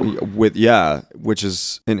vibrato. Which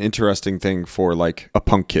is an interesting thing for like a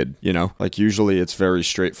punk kid, you know? Like usually it's very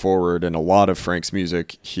straightforward, and a lot of Frank's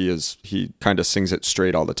music he kind of sings it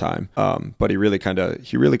straight all the time. But he really kind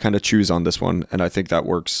of chews on this one, and I think that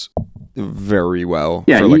works very well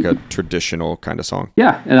for like a traditional kind of song.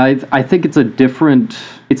 Yeah, and I think it's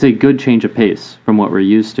a good change of pace from what we're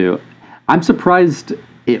used to. I'm surprised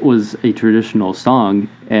it was a traditional song,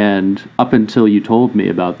 and up until you told me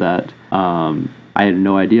about that, I had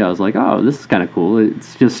no idea. I was like, oh, this is kind of cool.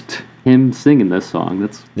 It's just him singing this song.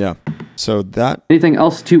 So that... Anything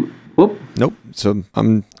else to... Whoop. Nope. So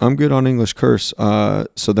I'm good on English Curse.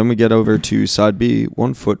 So then we get over to side B,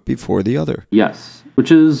 One Foot Before the Other. Yes,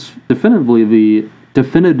 which is definitively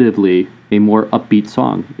a more upbeat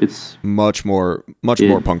song. It's much more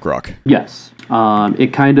punk rock. Yes.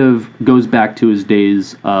 It kind of goes back to his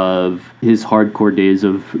hardcore days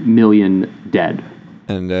of Million Dead.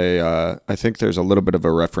 And I think there's a little bit of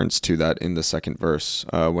a reference to that in the second verse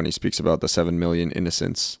when he speaks about the 7 million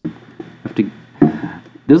innocents.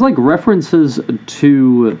 There's like references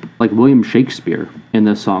to like William Shakespeare in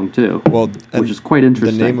this song too. Well, which is quite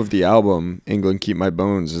interesting. The name of the album, England Keep My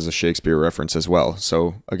Bones, is a Shakespeare reference as well.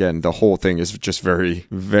 So again, the whole thing is just very,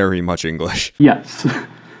 very much English. Yes.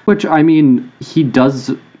 Which, I mean, he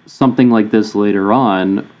does something like this later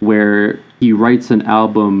on where he writes an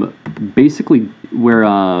album basically where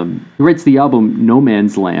he writes the album No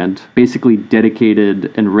Man's Land, basically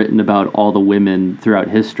dedicated and written about all the women throughout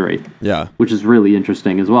history. Yeah. Which is really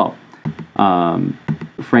interesting as well.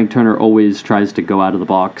 Frank Turner always tries to go out of the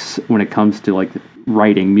box when it comes to like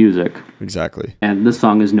writing music. Exactly. And this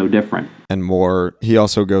song is no different. And more, he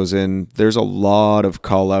also goes in, there's a lot of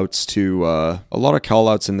call-outs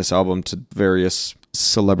in this album to various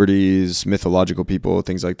celebrities, mythological people,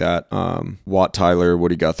 things like that. Wat Tyler,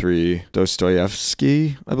 Woody Guthrie,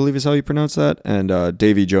 Dostoevsky, I believe is how you pronounce that, and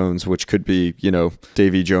Davy Jones, which could be,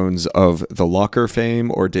 Davy Jones of the Locker fame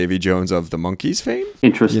or Davy Jones of the Monkees fame.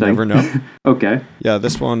 Interesting. You never know. Okay. Yeah,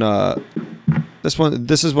 this is one of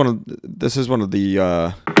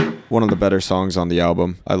the better songs on the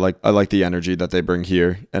album. I like the energy that they bring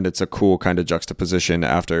here, and it's a cool kind of juxtaposition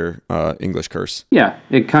after English Curse. Yeah,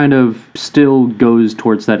 it kind of still goes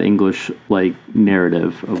towards that English like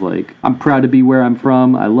narrative of like, I'm proud to be where I'm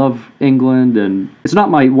from. I love England, and it's not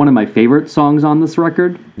one of my favorite songs on this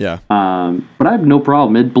record. Yeah. But I have no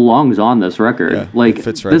problem. It belongs on this record. Yeah, like it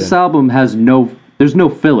fits right this in. album there's no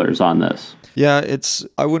fillers on this. Yeah,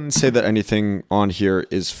 I wouldn't say that anything on here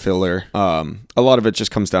is filler. A lot of it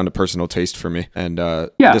just comes down to personal taste for me. And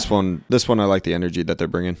Yeah. this one I like the energy that they're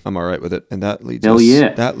bringing. I'm all right with it. And that leads Hell us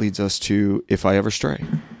yeah. that leads us to If I Ever Stray.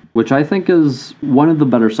 Which I think is one of the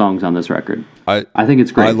better songs on this record. I think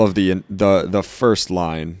it's great. I love the first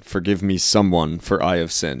line, "Forgive me, someone, for I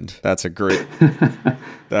have sinned." That's a great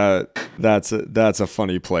that's a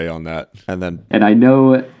funny play on that. And I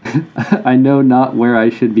know I know not where I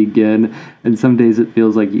should begin, and some days it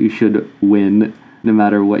feels like you should win no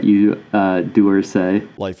matter what you do or say.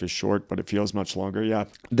 Life is short, but it feels much longer. Yeah.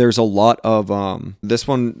 There's a lot of this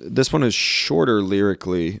one is shorter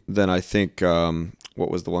lyrically than I think what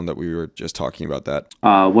was the one that we were just talking about that?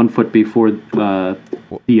 1 foot before the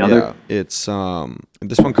other. Yeah, it's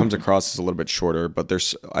this one comes across as a little bit shorter, but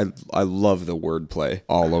I love the wordplay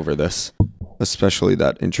all over this, especially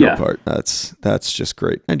that intro part. That's just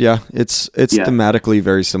great. And yeah, it's thematically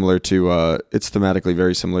very similar to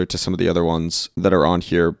some of the other ones that are on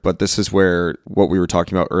here, but this is where what we were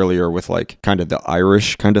talking about earlier with like kind of the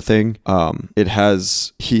Irish kind of thing.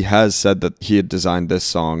 He has said that he had designed this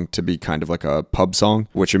song to be kind of like a pub song,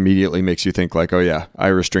 which immediately makes you think like, oh yeah,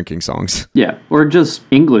 Irish drinking songs. Yeah, or just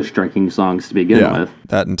English drinking songs to begin with.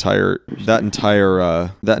 That entire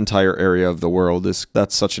area of the world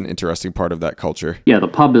that's such an interesting part of that culture. Yeah, the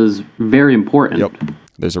pub is very important. Yep.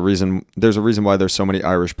 There's a reason why there's so many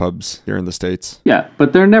Irish pubs here in the States. Yeah,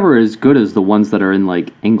 but they're never as good as the ones that are in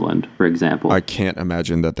like England, for example. I can't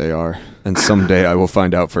imagine that they are. And someday I will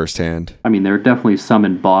find out firsthand. I mean, there are definitely some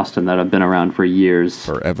in Boston that have been around for years.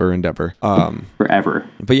 Forever and ever. Forever.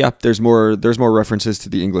 But yeah, there's more references to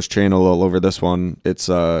the English Channel all over this one. It's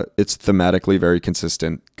thematically very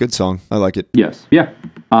consistent. Good song. I like it. Yes. Yeah.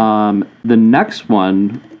 The next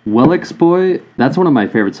one, Willix Boy, that's one of my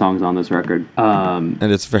favorite songs on this record.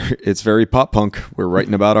 And it's very pop punk. We're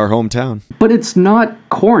writing about our hometown. But it's not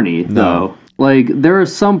corny, though. Like, there are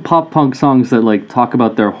some pop punk songs that, like, talk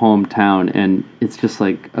about their hometown, and it's just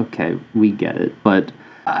like, okay, we get it. But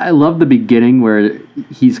I love the beginning where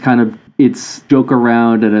he's it's joke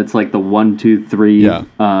around, and it's like the 1, 2, 3. Yeah.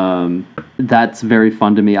 That's very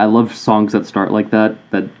fun to me. I love songs that start like that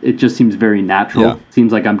it just seems very natural. Yeah.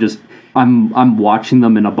 Seems like I'm watching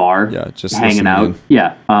them in a bar, just hanging out. In.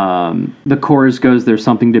 Yeah. The chorus goes, there's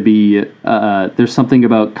something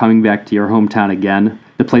about coming back to your hometown again,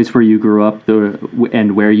 the place where you grew up,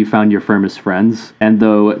 and where you found your firmest friends. And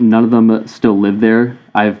though none of them still live there,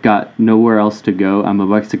 I've got nowhere else to go. I'm a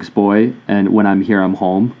Wessex boy, and when I'm here, I'm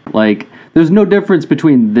home. Like, there's no difference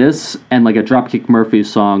between this and like a Dropkick Murphys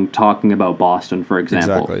song talking about Boston, for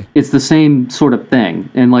example. Exactly. It's the same sort of thing.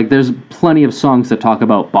 And like, there's plenty of songs that talk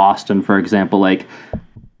about Boston, for example, like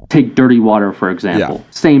take Dirty Water, for example.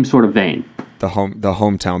 Yeah. Same sort of vein. The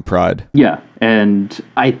hometown pride. Yeah. And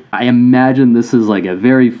I imagine this is like a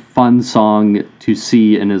very fun song to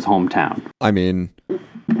see in his hometown. I mean,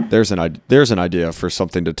 there's an idea for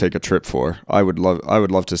something to take a trip for. I would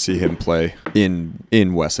love to see him play in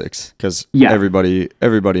Wessex, because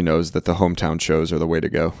everybody knows that the hometown shows are the way to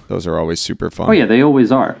go. Those are always super fun. Oh yeah, they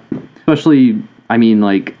always are. Especially, I mean,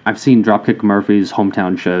 like, I've seen Dropkick Murphys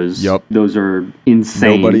hometown shows. Yep. Those are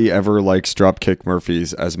insane. Nobody ever likes Dropkick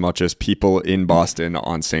Murphys as much as people in Boston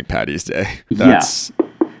on St. Paddy's Day.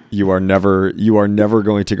 You are never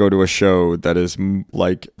going to go to a show that is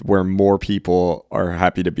like where more people are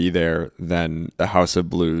happy to be there than the House of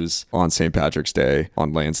Blues on St. Patrick's Day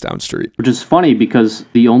on Lansdowne Street. Which is funny, because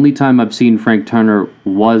the only time I've seen Frank Turner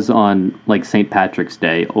was on like St. Patrick's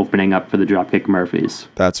Day, opening up for the Dropkick Murphys.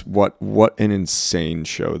 That's what an insane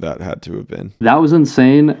show that had to have been. That was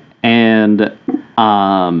insane. And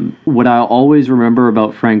what I always remember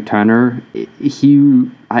about Frank Turner,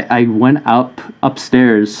 I went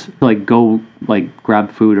upstairs to like go like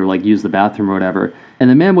grab food or like use the bathroom or whatever,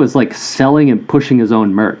 and the man was like selling and pushing his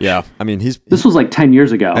own merch. Yeah, I mean this was like 10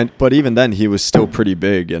 years ago. But even then he was still pretty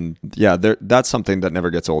big, and yeah, that's something that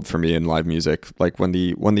never gets old for me in live music. Like when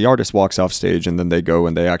the artist walks off stage and then they go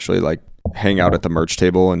and they actually like hang out at the merch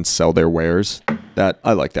table and sell their wares. That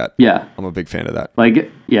I like that. Yeah, I'm a big fan of that.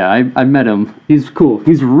 Like, yeah, I met him. He's cool.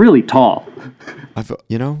 He's really tall. I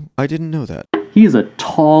didn't know that. He's a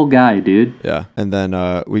tall guy, dude. Yeah, and then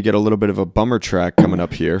we get a little bit of a bummer track coming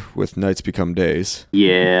up here with Nights Become Days.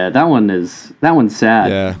 Yeah, that one's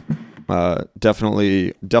sad. Yeah,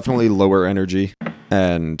 definitely lower energy.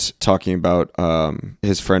 and talking about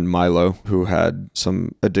his friend Milo, who had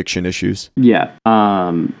some addiction issues. Yeah,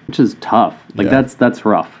 which is tough. Like Yeah. that's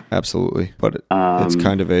rough. Absolutely, but it's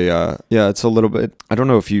kind of a it's a little bit. I don't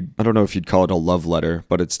know if you'd call it a love letter,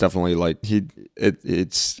 but it's definitely like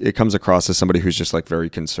it comes across as somebody who's just like very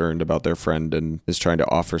concerned about their friend and is trying to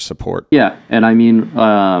offer support. Yeah, and I mean,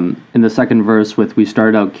 in the second verse with "We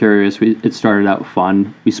started out curious, it started out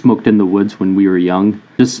fun. We smoked in the woods when we were young."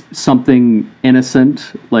 Just something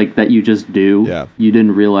innocent like that you just do. Yeah. You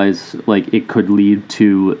didn't realize like it could lead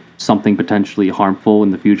to something potentially harmful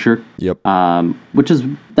in the future. Yep.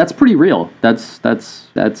 That's pretty real. That's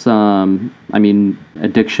I mean,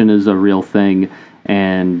 addiction is a real thing,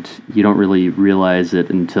 and you don't really realize it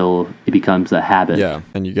until it becomes a habit. Yeah,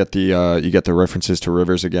 and you get the references to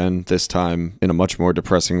rivers again, this time in a much more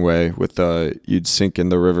depressing way with you'd sink in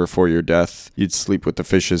the river for your death, you'd sleep with the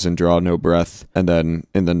fishes and draw no breath. And then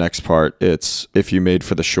in the next part, it's if you made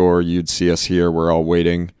for the shore, you'd see us here, we're all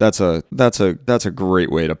waiting. That's a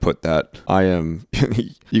great way to put that.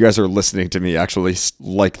 You guys are listening to me actually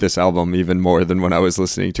like this album even more than when I was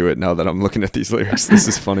listening to it now that I'm looking at these lyrics. This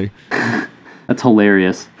is funny. That's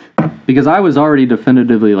hilarious. Because I was already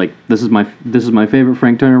definitively like, this is my favorite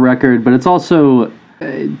Frank Turner record, but it's also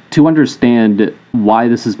to understand why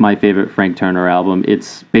this is my favorite Frank Turner album.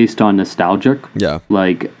 It's based on nostalgic. Yeah.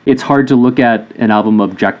 Like, it's hard to look at an album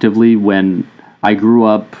objectively when I grew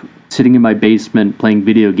up sitting in my basement playing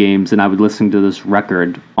video games and I would listen to this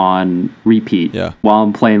record on repeat while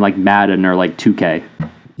I'm playing like Madden or like 2K.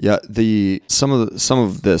 Yeah, some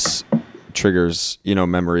of this triggers,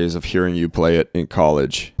 memories of hearing you play it in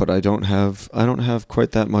college, but I don't have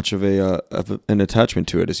quite that much of an attachment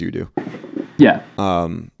to it as you do. Yeah.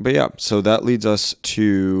 But yeah, so that leads us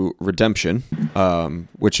to Redemption,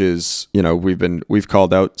 which is, we've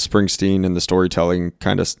called out Springsteen and the storytelling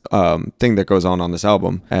kind of thing that goes on this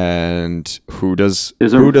album. And who does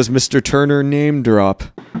Mr. Turner name drop?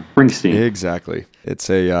 Springsteen. Exactly. It's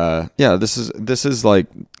this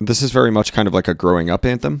is very much kind of like a growing up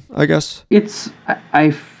anthem, I guess.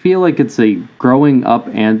 I feel like it's a growing up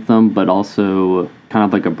anthem, but also kind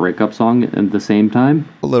of like a breakup song at the same time.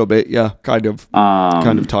 A little bit, yeah, kind of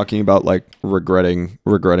talking about like regretting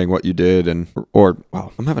what you did wow,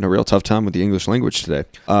 I'm having a real tough time with the English language today.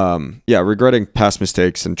 Regretting past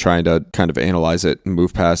mistakes and trying to kind of analyze it and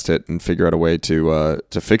move past it and figure out a way to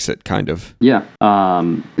fix it, kind of. Yeah,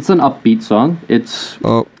 it's an upbeat song. It's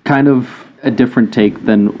kind of a different take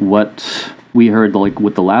than what we heard like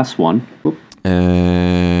with the last one. Oop.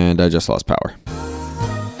 And I just lost power.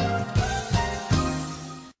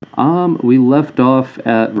 We left off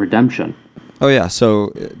at Redemption. Oh yeah,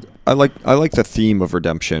 so I like the theme of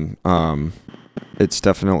Redemption. It's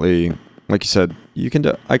definitely, like you said,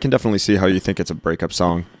 I can definitely see how you think it's a breakup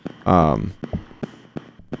song.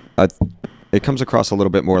 It comes across a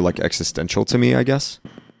little bit more like existential to me, I guess.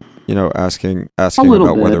 Asking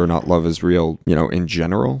about whether or not love is real, in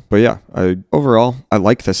general. But yeah, overall I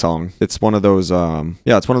like the song. It's one of those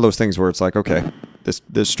things where it's like, okay,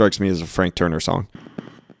 this strikes me as a Frank Turner song.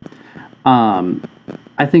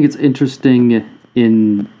 I think it's interesting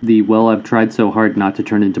in the, I've tried so hard not to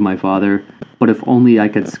turn into my father, but if only I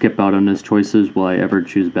could skip out on his choices, will I ever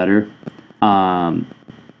choose better? And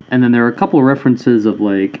then there are a couple of references of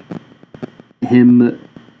like him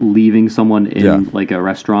leaving someone in like a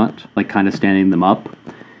restaurant, like kind of standing them up.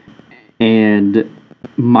 And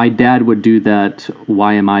my dad would do that.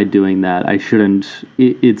 Why am I doing that? I shouldn't.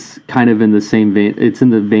 It's kind of in the same vein. It's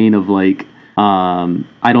in the vein of like,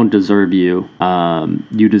 I don't deserve you.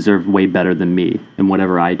 You deserve way better than me and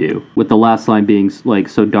whatever I do. With the last line being like,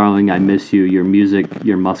 so darling, I miss you, your music,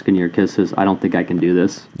 your musk and your kisses. I don't think I can do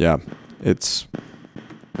this. Yeah, it's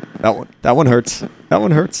that one hurts. That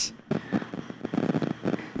one hurts.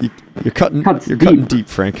 You're cutting deep,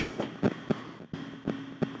 Frank.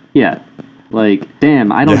 Yeah, like,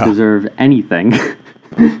 damn, I don't deserve anything.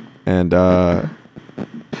 And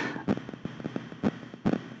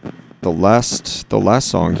the last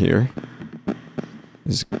song here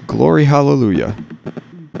is Glory Hallelujah.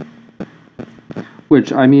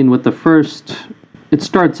 Which, I mean, with the first, it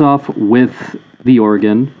starts off with the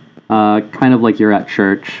organ, kind of like you're at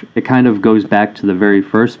church. It kind of goes back to the very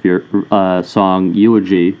first song,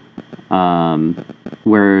 Eulogy,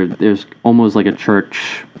 where there's almost like a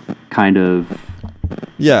church kind of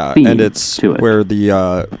theme, and it's to it.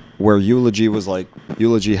 Where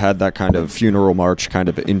Eulogy had that kind of funeral march kind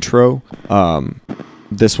of intro.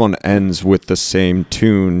 This one ends with the same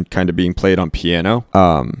tune kind of being played on piano.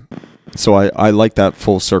 So I like that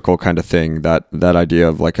full circle kind of thing, that idea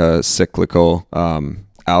of like a cyclical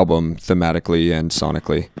album thematically and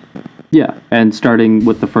sonically. Yeah, and starting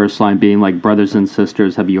with the first line being like, "Brothers and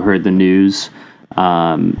sisters, have you heard the news?"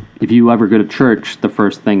 If you ever go to church, the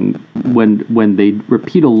first thing when they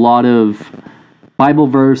repeat a lot of Bible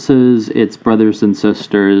verses, it's brothers and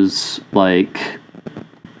sisters, like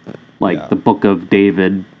the Book of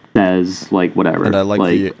David says, like whatever. And I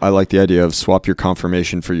like the idea of swap your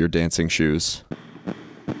confirmation for your dancing shoes.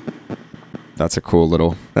 That's a cool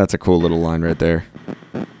little line right there.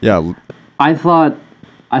 Yeah. I thought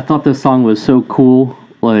this song was so cool.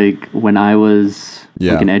 Like when I was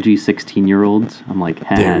like an edgy 16-year-old, I'm like,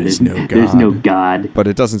 there's no God. But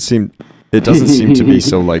it doesn't seem to be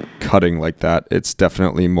so like cutting like that. It's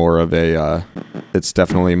definitely more of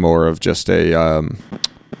just a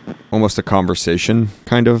almost a conversation,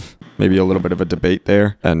 kind of, maybe a little bit of a debate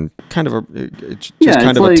there, and kind of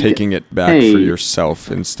a taking it back for yourself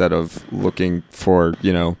instead of looking for,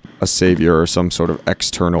 a savior or some sort of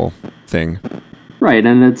external thing. Right,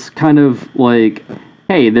 and it's kind of like,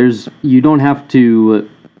 hey, you don't have to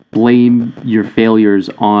blame your failures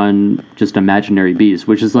on just imaginary bees,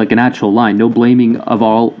 which is like an actual line. No blaming of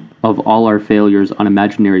all our failures on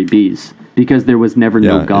imaginary bees, because there was never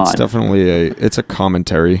no God. It's definitely it's a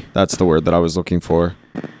commentary. That's the word that I was looking for.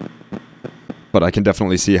 But I can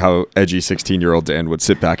definitely see how edgy 16-year-old Dan would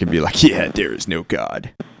sit back and be like, yeah, there is no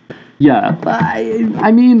God. Yeah,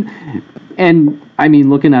 I mean,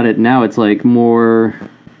 looking at it now, it's like more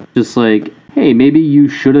just like, hey, maybe you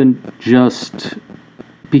shouldn't just...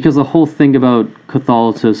 Because the whole thing about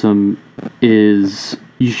Catholicism is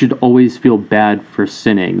you should always feel bad for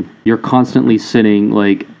sinning. You're constantly sinning,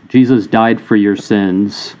 like, Jesus died for your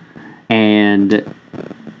sins, and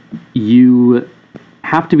you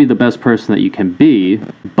have to be the best person that you can be,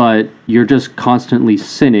 but you're just constantly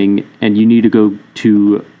sinning, and you need to go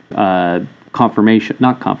to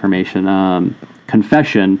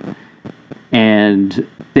confession, and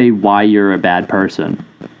say why you're a bad person.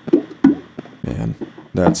 Man,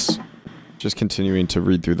 that's just continuing to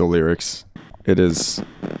read through the lyrics. It is...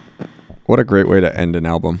 What a great way to end an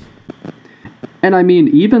album. And I mean,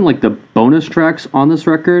 even like the bonus tracks on this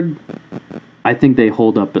record, I think they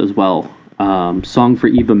hold up as well. Song for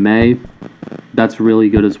Eva May, that's really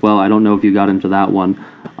good as well. I don't know if you got into that one.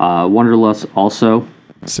 Wanderlust also.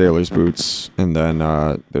 Sailor's Boots, and then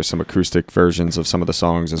there's some acoustic versions of some of the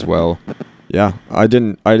songs as well. Yeah, I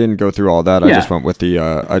didn't go through all that. Yeah. I just went with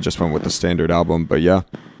the standard album. But yeah,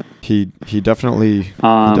 he definitely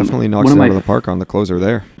knocks it out of the park on the closer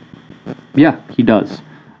there. Yeah, he does.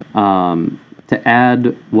 To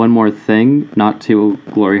add one more thing, not to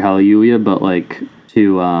Glory Hallelujah, but like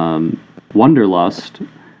to Wanderlust,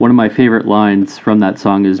 one of my favorite lines from that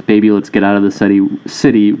song is, "Baby, let's get out of the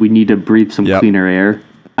city. We need to breathe some cleaner air."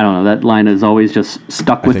 I don't know, that line has always just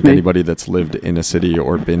stuck with me. I think anybody that's lived in a city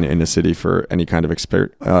or been in a city for any kind of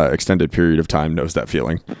extended period of time knows that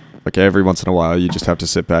feeling. Like every once in a while, you just have to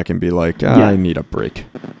sit back and be like, I need a break.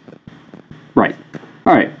 Right.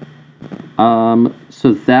 All right.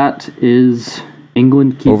 So that is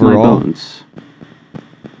England Keep Overall, My Bones.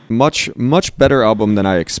 Much better album than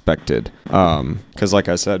I expected. Because like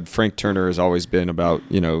I said, Frank Turner has always been about,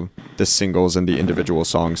 the singles and the individual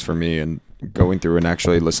songs for me, and going through and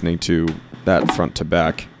actually listening to that front to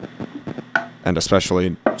back, and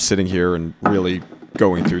especially sitting here and really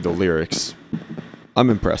going through the lyrics, I'm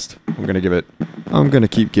impressed. I'm going to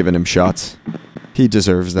keep giving him shots. He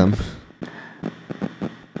deserves them.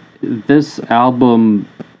 This album,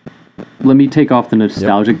 let me take off the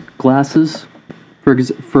nostalgic glasses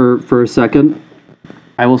for a second.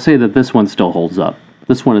 I will say that this one still holds up.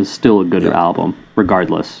 This one is still a good album,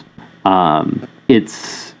 regardless.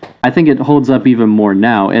 I think it holds up even more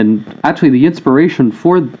now. And actually, the inspiration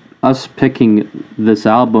for us picking this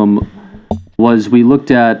album was we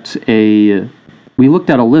looked at a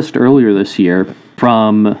list earlier this year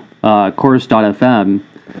from Chorus.fm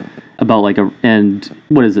about and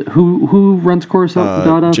what is it? Who runs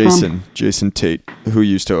Chorus.fm? Jason Tate, who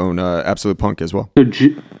used to own Absolute Punk as well.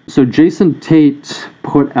 So Jason Tate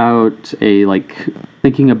put out a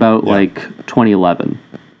thinking about 2011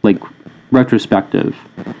 retrospective.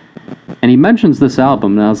 And he mentions this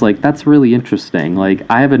album, and I was like, that's really interesting. Like,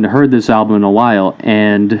 I haven't heard this album in a while,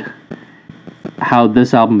 and how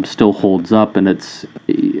this album still holds up, and it's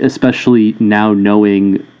especially now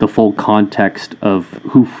knowing the full context of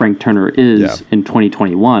who Frank Turner is in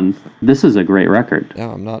 2021. This is a great record.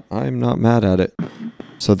 Yeah, I'm not mad at it.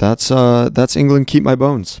 So that's England Keep My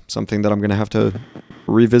Bones, something that I'm gonna have to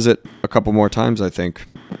revisit a couple more times, I think,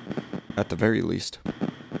 at the very least.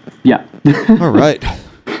 Yeah. All right.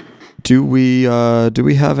 Do we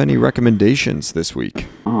have any recommendations this week?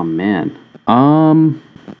 Oh man.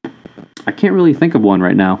 I can't really think of one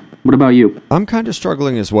right now. What about you? I'm kind of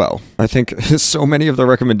struggling as well. I think so many of the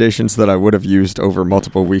recommendations that I would have used over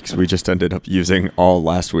multiple weeks, we just ended up using all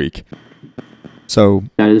last week. So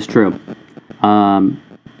That is true.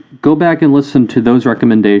 Go back and listen to those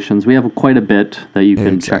recommendations. We have quite a bit that you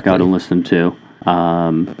can check out and listen to.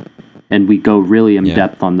 And we go really in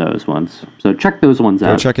depth on those ones. So check those ones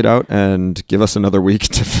out. Go check it out and give us another week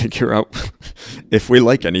to figure out if we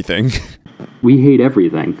like anything. We hate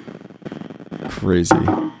everything. Crazy.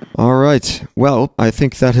 All right. Well, I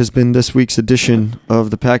think that has been this week's edition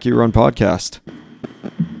of the Pack You Run podcast.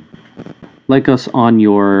 Like us on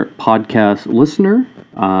your podcast listener.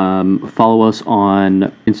 Follow us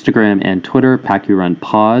on Instagram and Twitter, Pack You Run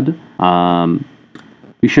Pod.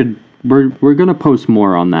 We're gonna post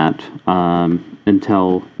more on that and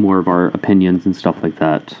tell more of our opinions and stuff like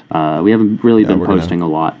that. We haven't really been posting a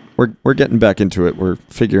lot. We're getting back into it. We're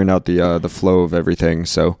figuring out the flow of everything.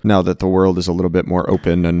 So now that the world is a little bit more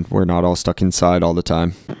open and we're not all stuck inside all the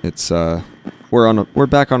time, it's we're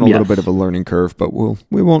back on a little bit of a learning curve, but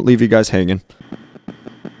we won't leave you guys hanging.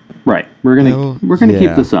 Right. We're gonna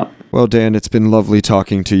keep this up. Well, Dan, it's been lovely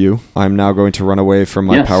talking to you. I'm now going to run away from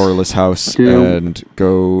my powerless house and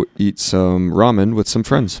go eat some ramen with some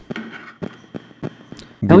friends.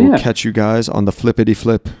 We will catch you guys on the flippity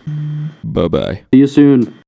flip. Bye-bye. See you soon.